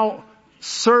how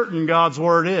certain God's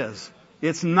Word is.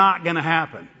 It's not going to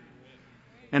happen.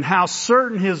 And how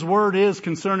certain His Word is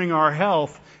concerning our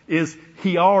health is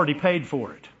He already paid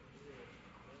for it.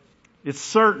 It's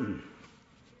certain.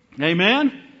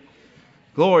 Amen?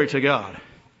 Glory to God.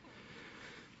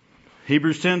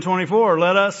 Hebrews 10:24,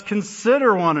 let us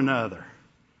consider one another.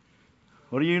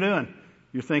 What are you doing?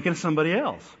 You're thinking of somebody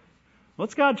else.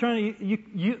 What's God trying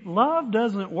to... love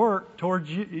doesn't work towards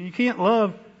you. You can't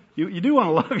love... You do want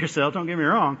to love yourself, don't get me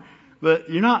wrong. But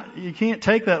you can't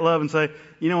take that love and say,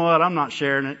 you know what, I'm not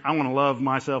sharing it. I want to love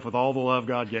myself with all the love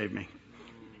God gave me.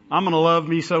 I'm going to love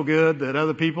me so good that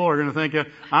other people are going to think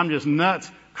I'm just nuts,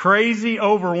 crazy,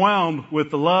 overwhelmed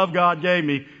with the love God gave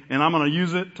me, and I'm going to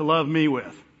use it to love me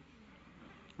with.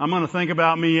 I'm going to think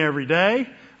about me every day.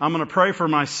 I'm going to pray for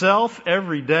myself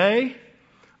every day.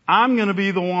 I'm going to be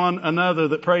the one another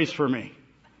that prays for me.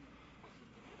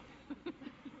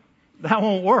 That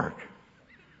won't work.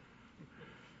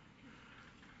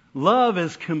 Love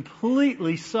is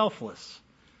completely selfless.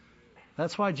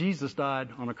 That's why Jesus died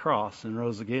on a cross and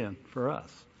rose again for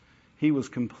us. He was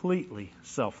completely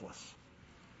selfless.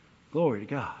 Glory to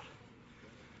God.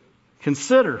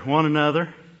 Consider one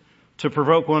another to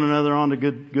provoke one another on to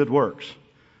good works.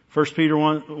 1 Peter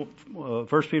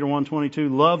 1:22,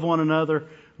 love one another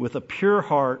with a pure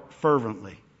heart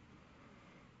fervently.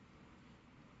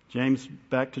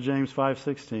 Back to James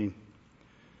 5:16.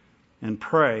 And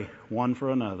pray one for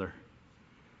another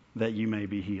that you may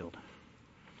be healed.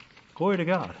 Glory to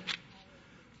God.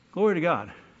 Glory to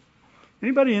God.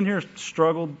 Anybody in here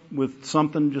struggled with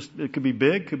something, it could be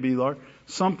big, could be large,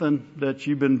 something that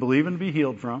you've been believing to be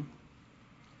healed from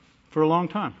for a long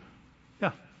time?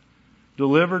 Yeah.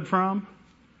 Delivered from,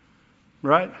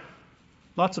 right?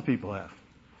 Lots of people have.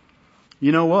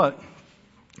 You know what?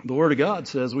 The Word of God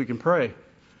says we can pray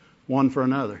one for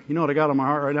another. You know what I got on my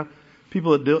heart right now?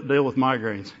 People that deal with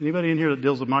migraines. Anybody in here that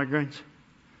deals with migraines?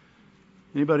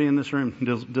 Anybody in this room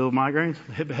deal with migraines?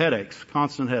 Headaches,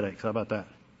 constant headaches. How about that?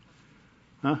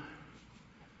 Huh?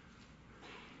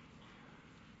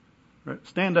 Right.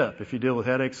 Stand up if you deal with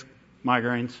headaches,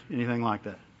 migraines, anything like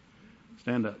that.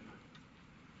 Stand up.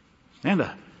 Stand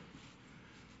up.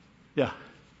 Yeah.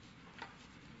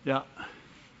 Yeah.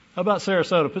 How about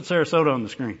Sarasota? Put Sarasota on the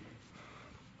screen.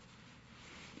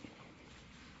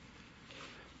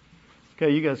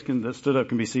 Okay, you guys that stood up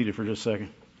can be seated for just a second.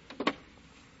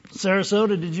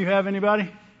 Sarasota, did you have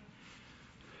anybody?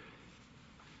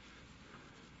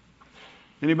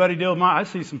 Anybody deal with I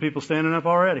see some people standing up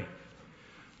already.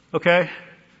 Okay,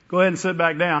 go ahead and sit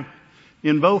back down.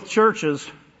 In both churches,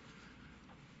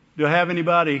 do I have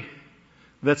anybody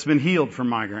that's been healed from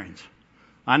migraines?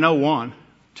 I know 1,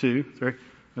 2, 3.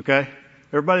 Okay,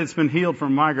 everybody that's been healed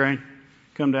from migraine,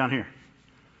 come down here.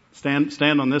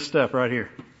 Stand on this step right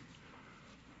here.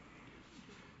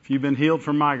 If you've been healed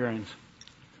from migraines,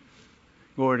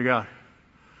 glory to God.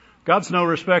 God's no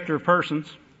respecter of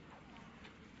persons.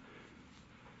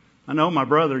 I know my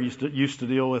brother used to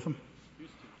deal with them.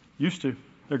 Used to.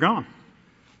 They're gone.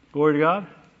 Glory to God.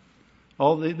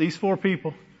 All these 4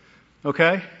 people.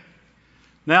 Okay.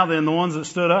 Now then, the ones that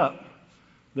stood up,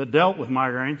 that dealt with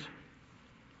migraines,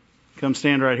 come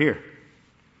stand right here.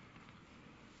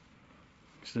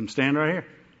 Stand right here.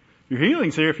 Your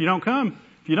healing's here. If you don't come,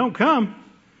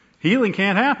 healing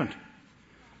can't happen.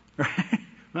 Right?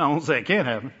 No, I won't say it can't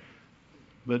happen.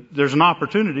 But there's an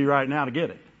opportunity right now to get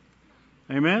it.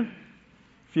 Amen?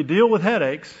 If you deal with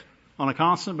headaches on a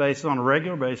constant basis, on a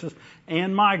regular basis,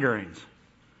 and migraines,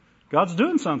 God's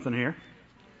doing something here.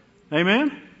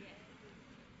 Amen?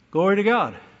 Glory to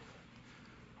God.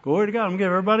 Glory to God. I'm going to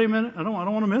give everybody a minute. I don't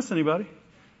want to miss anybody.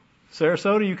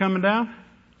 Sarasota, you coming down?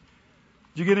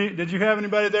 Did you have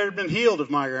anybody there that had been healed of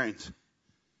migraines?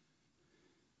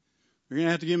 You're going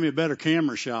to have to give me a better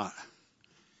camera shot.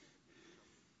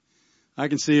 I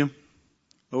can see him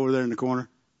over there in the corner.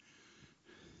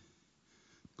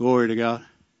 Glory to God.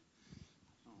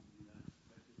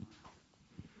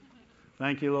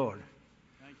 Thank you, Lord.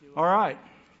 All right.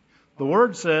 The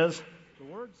Word says,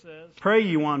 pray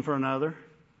ye one for another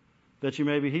that you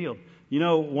may be healed. You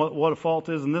know what a fault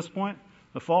is in this point?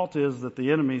 The fault is that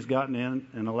the enemy's gotten in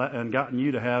and gotten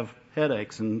you to have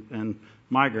headaches and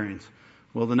migraines.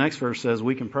 Well, the next verse says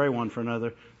we can pray one for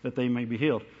another that they may be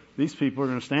healed. These people are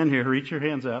going to stand here, reach your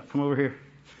hands out. Come over here.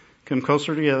 Come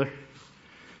closer together.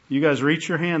 You guys reach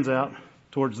your hands out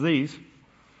towards these.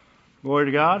 Glory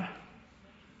to God.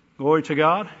 Glory to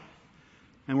God.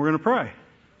 And we're going to pray.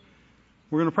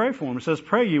 We're going to pray for them. It says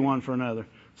pray ye one for another.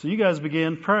 So you guys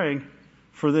begin praying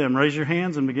for them. Raise your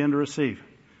hands and begin to receive.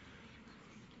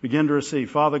 Begin to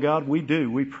receive. Father God,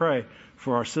 we pray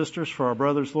for our sisters, for our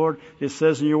brothers, Lord. It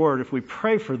says in your word, if we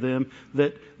pray for them,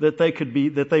 that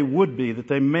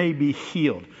they may be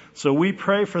healed. So we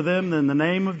pray for them in the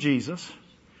name of Jesus.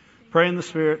 Pray in the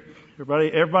Spirit.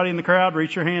 Everybody in the crowd,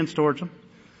 reach your hands towards them.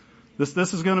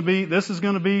 This is going to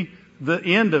be the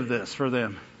end of this for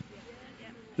them.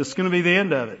 This is going to be the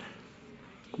end of it.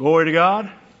 Glory to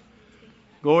God.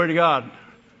 Glory to God.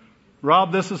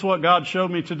 Rob, this is what God showed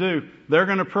me to do. They're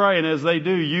going to pray, and as they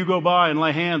do, you go by and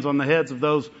lay hands on the heads of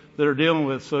those that are dealing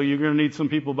with, so you're going to need some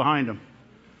people behind them.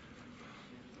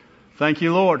 Thank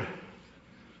you, Lord.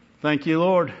 Thank you,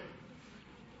 Lord.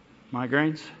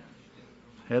 Migraines,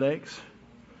 headaches.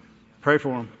 Pray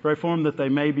for them. Pray for them that they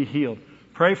may be healed.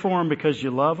 Pray for them because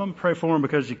you love them. Pray for them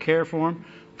because you care for them.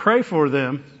 Pray for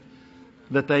them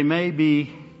that they may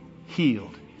be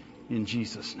healed in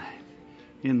Jesus' name.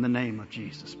 In the name of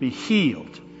Jesus. Be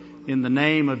healed in the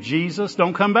name of Jesus.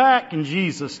 Don't come back in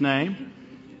Jesus' name.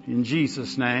 In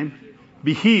Jesus' name.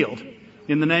 Be healed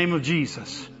in the name of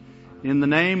Jesus. In the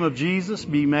name of Jesus,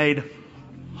 be made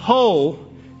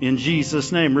whole in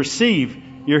Jesus' name. Receive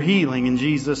your healing in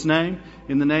Jesus' name.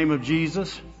 In the name of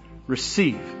Jesus,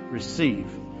 receive.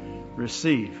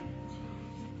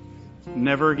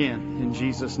 Never again in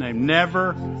Jesus' name.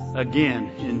 Never again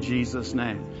in Jesus'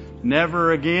 name.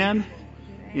 Never again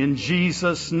in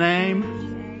Jesus' name.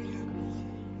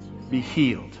 Be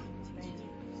healed.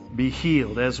 Be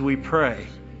healed as we pray.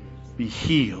 Be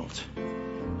healed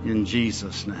in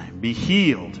Jesus' name. Be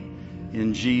healed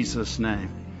in Jesus' name.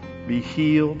 Be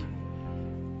healed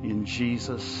in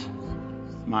Jesus'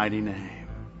 mighty name.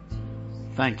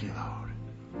 Thank you, Lord.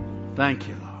 Thank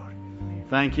you, Lord.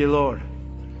 Thank you, Lord.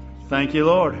 Thank you,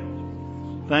 Lord.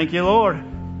 Thank you, Lord.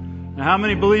 Now, how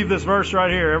many believe this verse right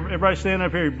here? Everybody stand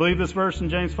up here. You believe this verse in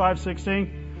James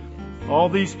 5:16? All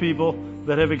these people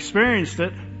that have experienced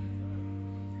it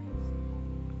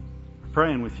are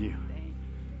praying with you.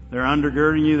 They're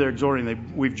undergirding you. They're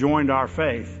exhorting. We've joined our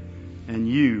faith, and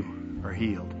you are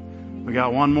healed. We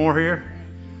got one more here.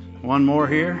 One more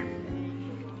here.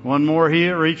 One more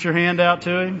here. Reach your hand out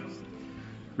to him.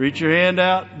 Reach your hand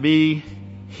out. Be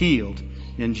healed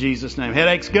in Jesus' name.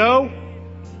 Headaches go.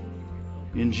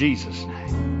 In Jesus'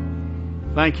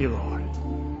 name. Thank you, Lord.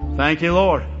 Thank you,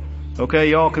 Lord. Okay,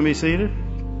 y'all can be seated.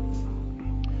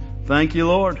 Thank you,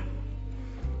 Lord.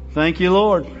 Thank you,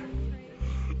 Lord.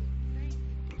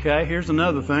 Okay, here's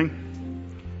another thing.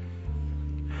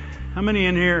 How many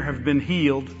in here have been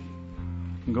healed?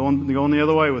 I'm going the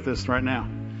other way with this right now.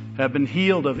 Have been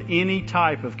healed of any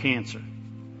type of cancer.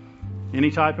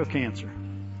 Any type of cancer.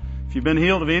 If you've been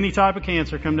healed of any type of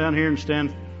cancer, come down here and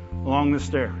stand along this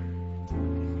stair.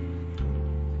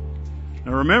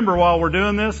 Now remember, while we're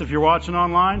doing this, if you're watching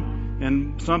online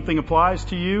and something applies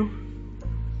to you,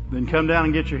 then come down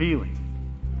and get your healing.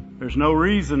 There's no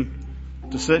reason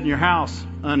to sit in your house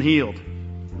unhealed.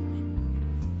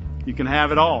 You can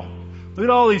have it all. Look at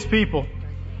all these people.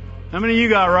 How many of you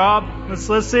got, Rob?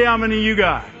 Let's see how many you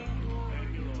got.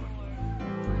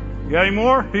 You got any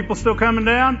more? People still coming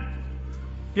down?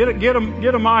 Get a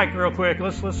mic real quick.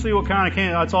 Let's see what kind of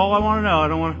cancer. That's all I want to know. I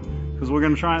don't want to, because we're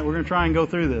going to try and go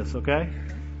through this. Okay?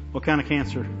 What kind of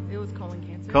cancer? It was colon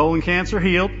cancer. Colon cancer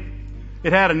healed.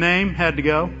 It had a name, had to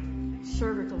go.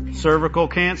 Cervical cancer. Cervical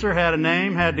cancer had a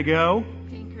name, had to go.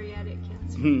 Pancreatic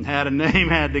cancer. Had a name,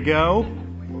 had to go.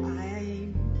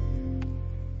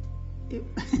 It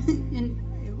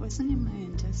wasn't in my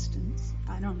intestines.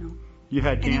 I don't know. You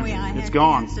had cancer. Anyway, It's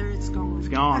gone. Cancer. It's gone. It's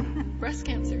gone. Breast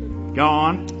cancer.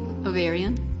 Gone.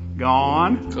 Ovarian.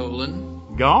 Gone.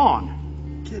 Colon.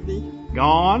 Gone. Kidney.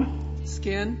 Gone.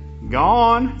 Skin.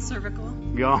 Cervical.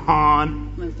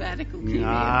 Gone. Lymphatic leukemia.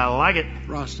 I like it.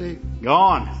 Prostate.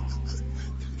 Gone.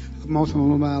 multiple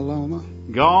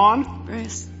myeloma, Gone.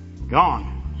 Breast.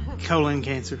 Gone. colon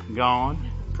cancer,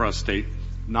 Gone. Prostate.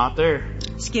 Not there.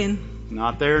 Skin.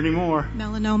 Not there anymore.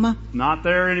 Melanoma. Not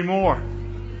there anymore.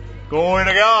 Glory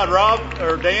to God. Rob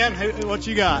or Dan, what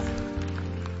you got?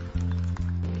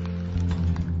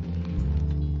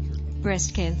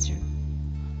 Breast cancer.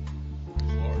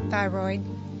 Thyroid.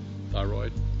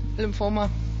 Thyroid. Lymphoma.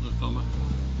 Lymphoma.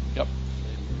 Yep.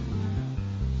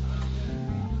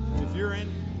 If you're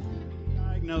in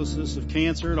diagnosis of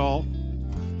cancer at all,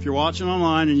 if you're watching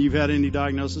online and you've had any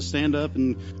diagnosis, stand up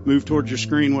and move towards your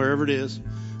screen wherever it is.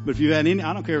 But if you've had any,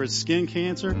 I don't care if it's skin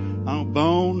cancer,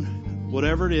 bone,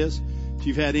 whatever it is, if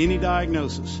you've had any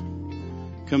diagnosis,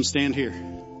 come stand here.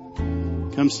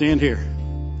 Come stand here.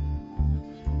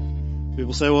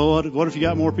 People say, well, what if you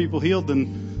got more people healed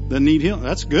than need healing?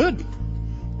 That's good.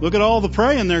 Look at all the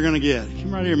praying they're going to get.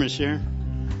 Come right here, Miss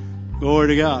Sharon. Glory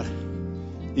to God.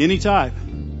 Any type.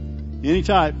 Any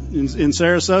type. In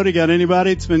Sarasota, got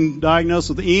anybody that's been diagnosed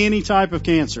with any type of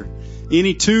cancer?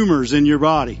 Any tumors in your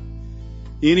body?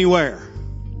 Anywhere?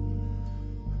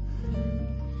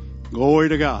 Glory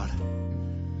to God.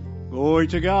 Glory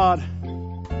to God.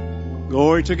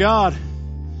 Glory to God.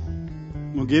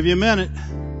 We'll give you a minute.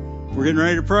 We're getting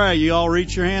ready to pray. You all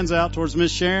reach your hands out towards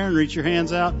Miss Sharon. Reach your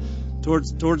hands out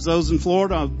towards those in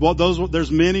Florida.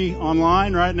 There's many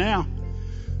online right now.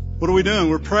 What are we doing?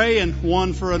 We're praying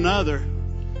one for another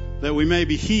that we may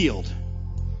be healed.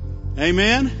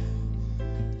 Amen.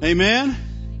 Amen.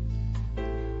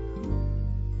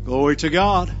 Glory to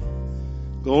God.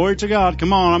 Glory to God.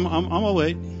 Come on, I'm gonna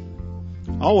wait.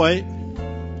 I'll wait.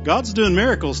 God's doing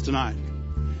miracles tonight.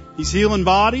 He's healing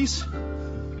bodies.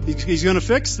 He's going to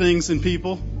fix things in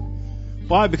people.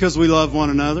 Why? Because we love one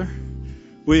another.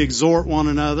 We exhort one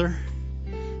another.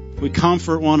 We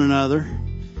comfort one another.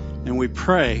 And we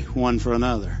pray one for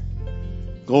another.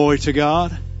 Glory to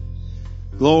God.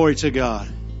 Glory to God.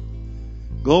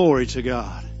 Glory to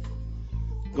God.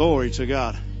 Glory to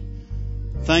God.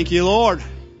 Thank you, Lord.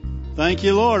 Thank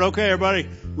you, Lord. Okay, everybody,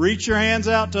 reach your hands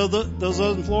out to those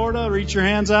in Florida. Reach your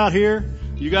hands out here.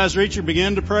 You guys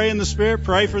begin to pray in the Spirit.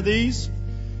 Pray for these.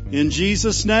 In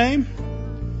Jesus' name.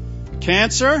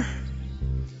 Cancer,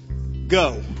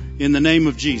 go. In the name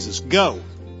of Jesus, go.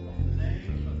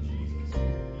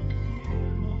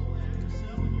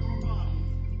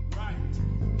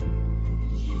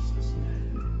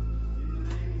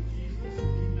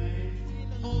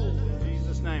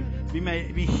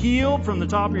 Be healed from the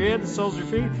top of your head to the soles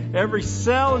of your feet. Every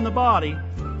cell in the body,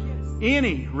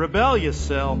 any rebellious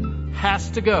cell, has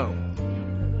to go.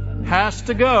 Has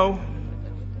to go.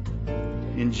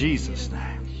 In Jesus'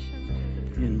 name.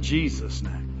 In Jesus'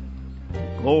 name.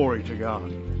 Glory to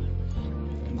God.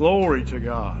 Glory to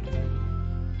God.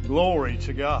 Glory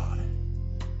to God.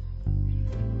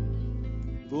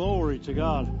 Glory to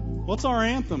God. What's our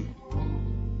anthem?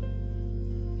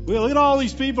 Well, look at all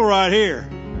these people right here.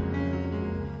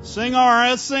 Let's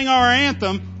sing our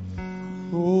anthem.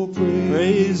 Oh,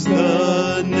 praise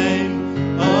the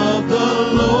name of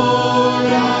the Lord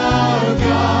our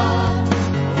God.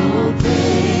 Oh,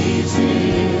 praise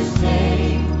His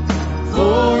name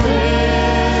forevermore.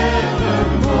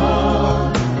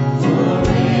 For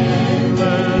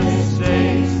endless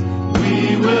days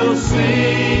we will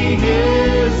sing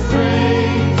His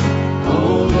praise.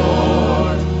 Oh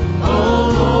Lord,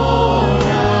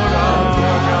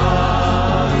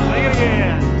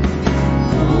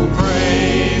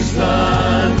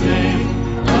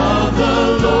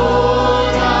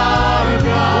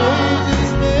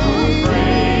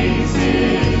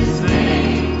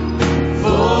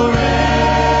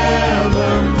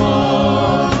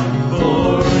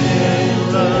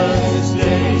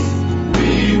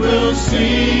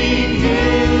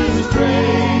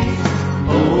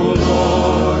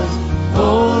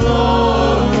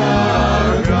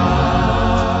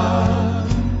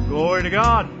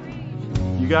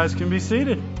 You guys can be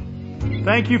seated.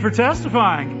 Thank you for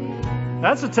testifying.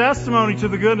 That's a testimony to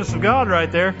the goodness of God right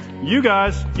there. You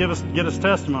guys get us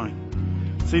testimony.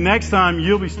 See, next time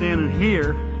you'll be standing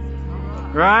here,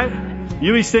 right?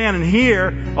 You'll be standing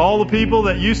here. All the people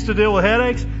that used to deal with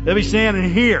headaches, they'll be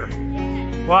standing here.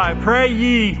 Why? Pray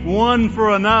ye one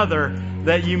for another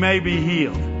that you may be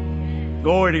healed.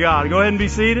 Glory to God. Go ahead and be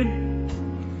seated.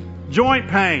 Joint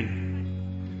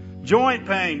pain. Joint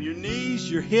pain. Your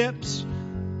knees, your hips,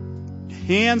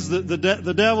 hands.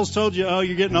 The devil's told you, oh,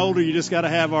 you're getting older, you just got to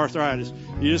have arthritis.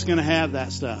 You're just going to have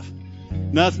that stuff.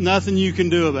 Nothing you can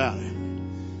do about it.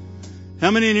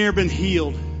 How many in here have been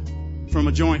healed from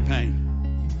a joint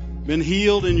pain? Been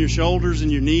healed in your shoulders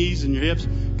and your knees and your hips?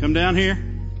 Come down here.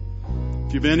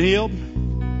 If you've been healed,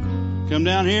 Come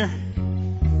down here.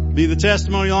 Be the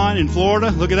testimony line in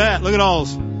Florida. Look at that. Look at all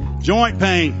this. Joint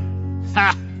pain.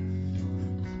 Ha!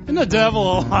 Isn't the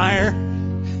devil a liar?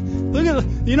 Look at,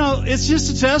 it's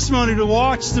just a testimony to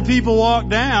watch the people walk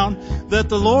down that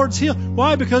the Lord's healed.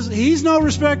 Why? Because He's no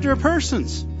respecter of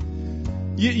persons.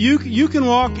 You can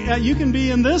walk, you can be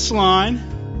in this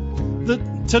line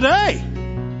today.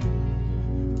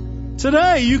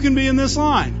 Today you can be in this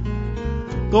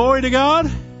line. Glory to God.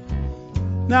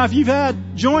 Now if you've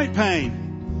had joint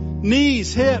pain,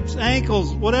 knees, hips,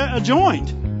 ankles, whatever, a joint,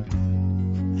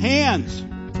 hands,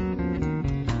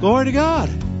 glory to God.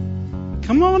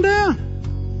 Come on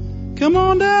down. Come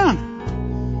on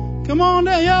down. Come on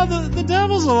down. Yeah, the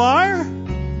devil's a liar.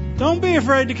 Don't be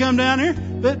afraid to come down here.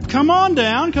 But come on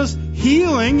down, because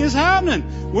healing is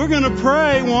happening. We're going to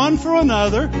pray one for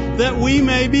another that we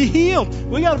may be healed.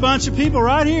 We got a bunch of people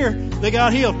right here that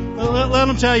got healed. Let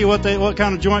them tell you what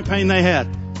kind of joint pain they had.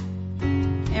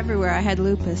 Everywhere. I had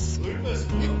lupus.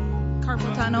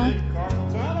 Carpal tunnel.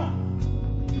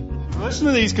 Listen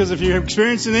to these, because if you're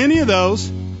experiencing any of those,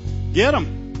 get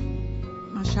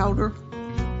them. My shoulder.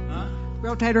 Huh?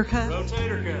 Rotator cuff.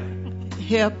 Rotator cuff.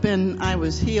 Hip, and I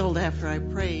was healed after I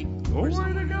prayed. Glory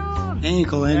to God.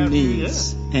 Ankle and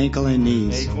knees. Ankle and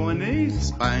knees. Ankle and knees.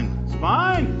 Spine.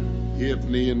 Spine. Hip,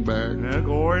 knee, and back. Yeah,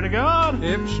 glory to God.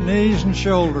 Hips, knees, and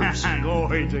shoulders.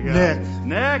 Glory to God.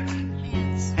 Neck.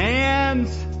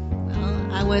 Hands.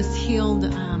 Well, I was healed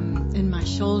in my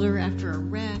shoulder after a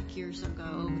wreck years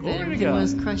ago. Glory to It God.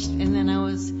 was crushed, and then I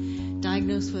was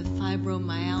diagnosed with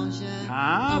fibromyalgia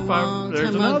a long There's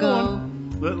time another ago.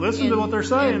 one. Listen to what they're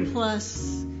saying. And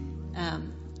plus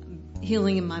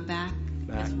healing in my back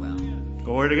as well.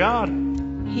 Glory to God.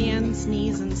 Hands,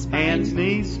 knees, and spine. Hands,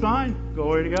 knees, spine.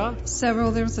 Glory to God.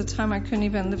 Several. There was a time I couldn't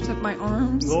even lift up my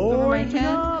arms over my Glory to head.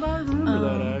 God. I remember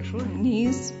that actually.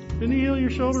 Knees. Didn't He heal your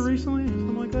shoulder recently?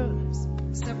 Something like that?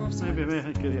 Several.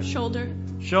 Maybe. Yeah. Shoulder.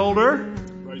 Shoulder.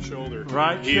 Right shoulder.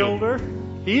 Right Healed. shoulder.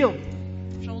 Healed.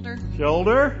 Shoulder.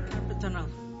 Shoulder. Carpal tunnel.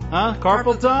 Huh?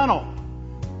 Carpal tunnel.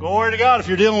 Glory to God. If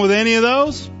you're dealing with any of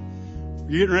those,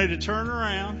 you're getting ready to turn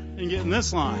around and get in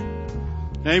this line.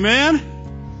 Amen?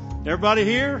 Everybody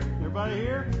here? Everybody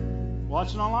here?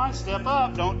 Watching online? Step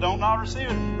up. Don't not receive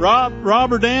it.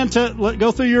 Rob or Dan,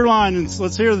 go through your line and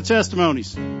let's hear the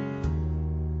testimonies.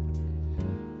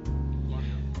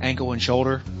 Ankle and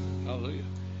shoulder. Hallelujah.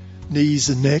 Knees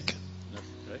and neck.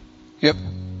 Okay. Yep.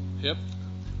 Hip,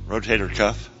 Rotator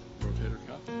cuff. rotator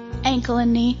cuff, Ankle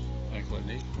and knee. ankle and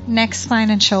knee. Neck,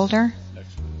 spine, and shoulder.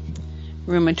 Next.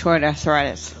 Rheumatoid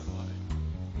arthritis.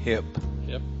 Hip.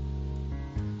 Hip,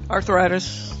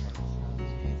 Arthritis.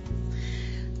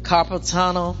 Carpal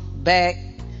tunnel, back,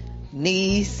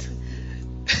 knees,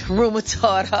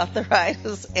 rheumatoid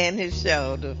arthritis, and his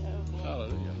shoulder.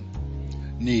 hallelujah.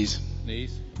 Knees.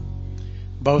 Knees,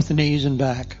 Both knees and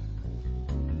back.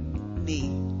 Knee.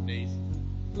 knees.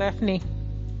 Left knee.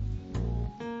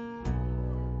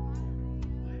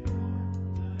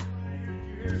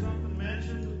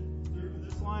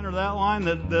 This line or that line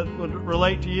that would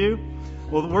relate to you?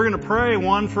 Well, we're going to pray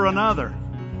one for another.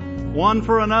 One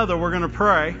for another, we're going to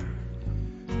pray.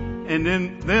 And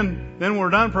then we're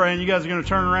done praying, you guys are going to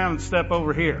turn around and step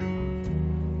over here.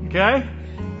 Okay?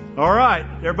 All right.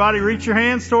 Everybody reach your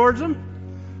hands towards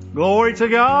them. Glory to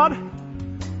God.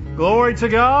 Glory to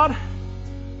God.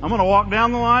 I'm going to walk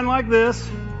down the line like this.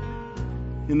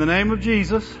 In the name of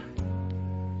Jesus.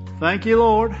 Thank you,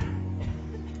 Lord.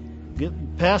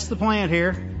 Get past the plant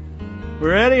here.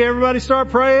 We're ready? Everybody start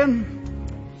praying.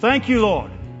 Thank you,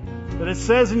 Lord, that it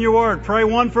says in your word, pray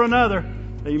one for another,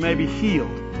 that you may be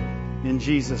healed in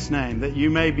Jesus' name. That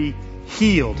you may be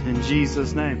healed in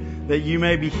Jesus' name. That you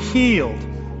may be healed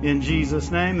in Jesus'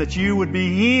 name. That you would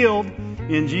be healed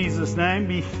in Jesus' name.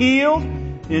 Be healed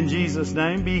in Jesus'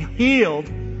 name. Be healed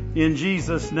in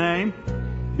Jesus' name.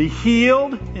 Be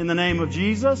healed in the name of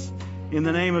Jesus. In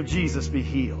the name of Jesus, be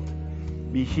healed.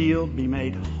 Be healed, be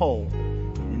made whole.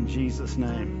 In Jesus'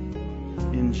 name.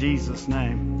 In Jesus'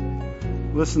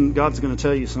 name. Listen, God's going to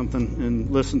tell you something,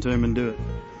 and listen to Him and do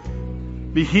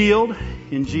it. Be healed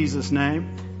in Jesus'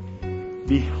 name.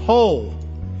 Be whole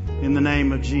in the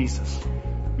name of Jesus.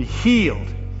 Be healed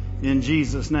in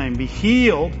Jesus' name. Be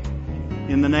healed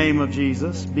in the name of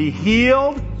Jesus. Be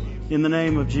healed in the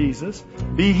name of Jesus.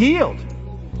 Be healed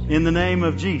in the name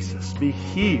of Jesus. Be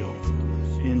healed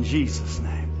in Jesus'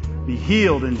 name. Be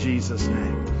healed in Jesus'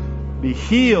 name. Be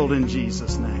healed in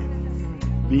Jesus' name.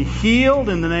 Be healed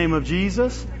in the name of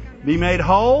Jesus. Be made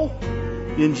whole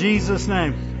in Jesus'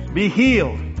 name. Be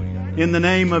healed in the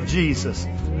name of Jesus.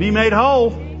 Be made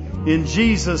whole in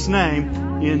Jesus'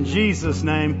 name. In Jesus'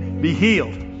 name, be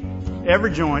healed.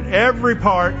 every joint, every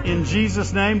part, in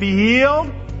Jesus' name, be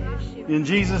healed. In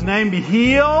Jesus' name, be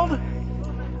healed.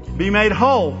 Be made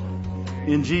whole.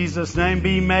 In Jesus' name,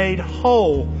 be made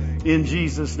whole. In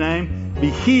Jesus' name, be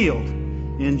healed.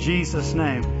 In Jesus'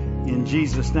 name, in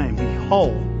Jesus' name, be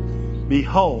whole. Be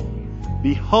whole.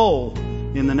 Be whole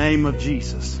in the name of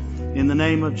Jesus. In the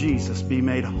name of Jesus, be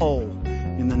made whole.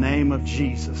 In the name of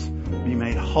Jesus, be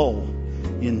made whole.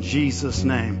 In Jesus'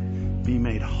 name, be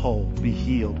made whole. Be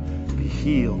healed. Be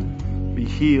healed. Be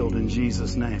healed in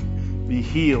Jesus' name. Be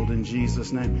healed in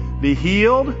Jesus' name. Be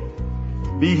healed.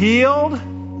 Be healed.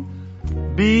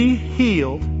 Be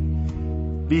healed.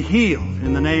 Be healed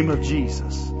in the name of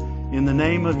Jesus. In the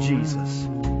name of Jesus,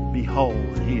 be whole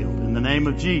and healed. In the name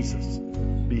of Jesus,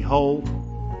 be whole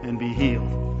and be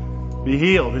healed. Be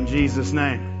healed in Jesus'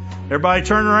 name. Everybody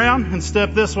turn around and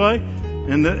step this way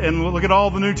and look at all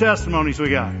the new testimonies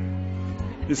we got.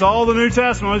 It's all the new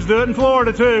testimonies. Do it in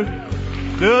Florida too.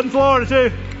 Do it in Florida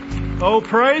too. Oh,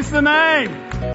 praise the name.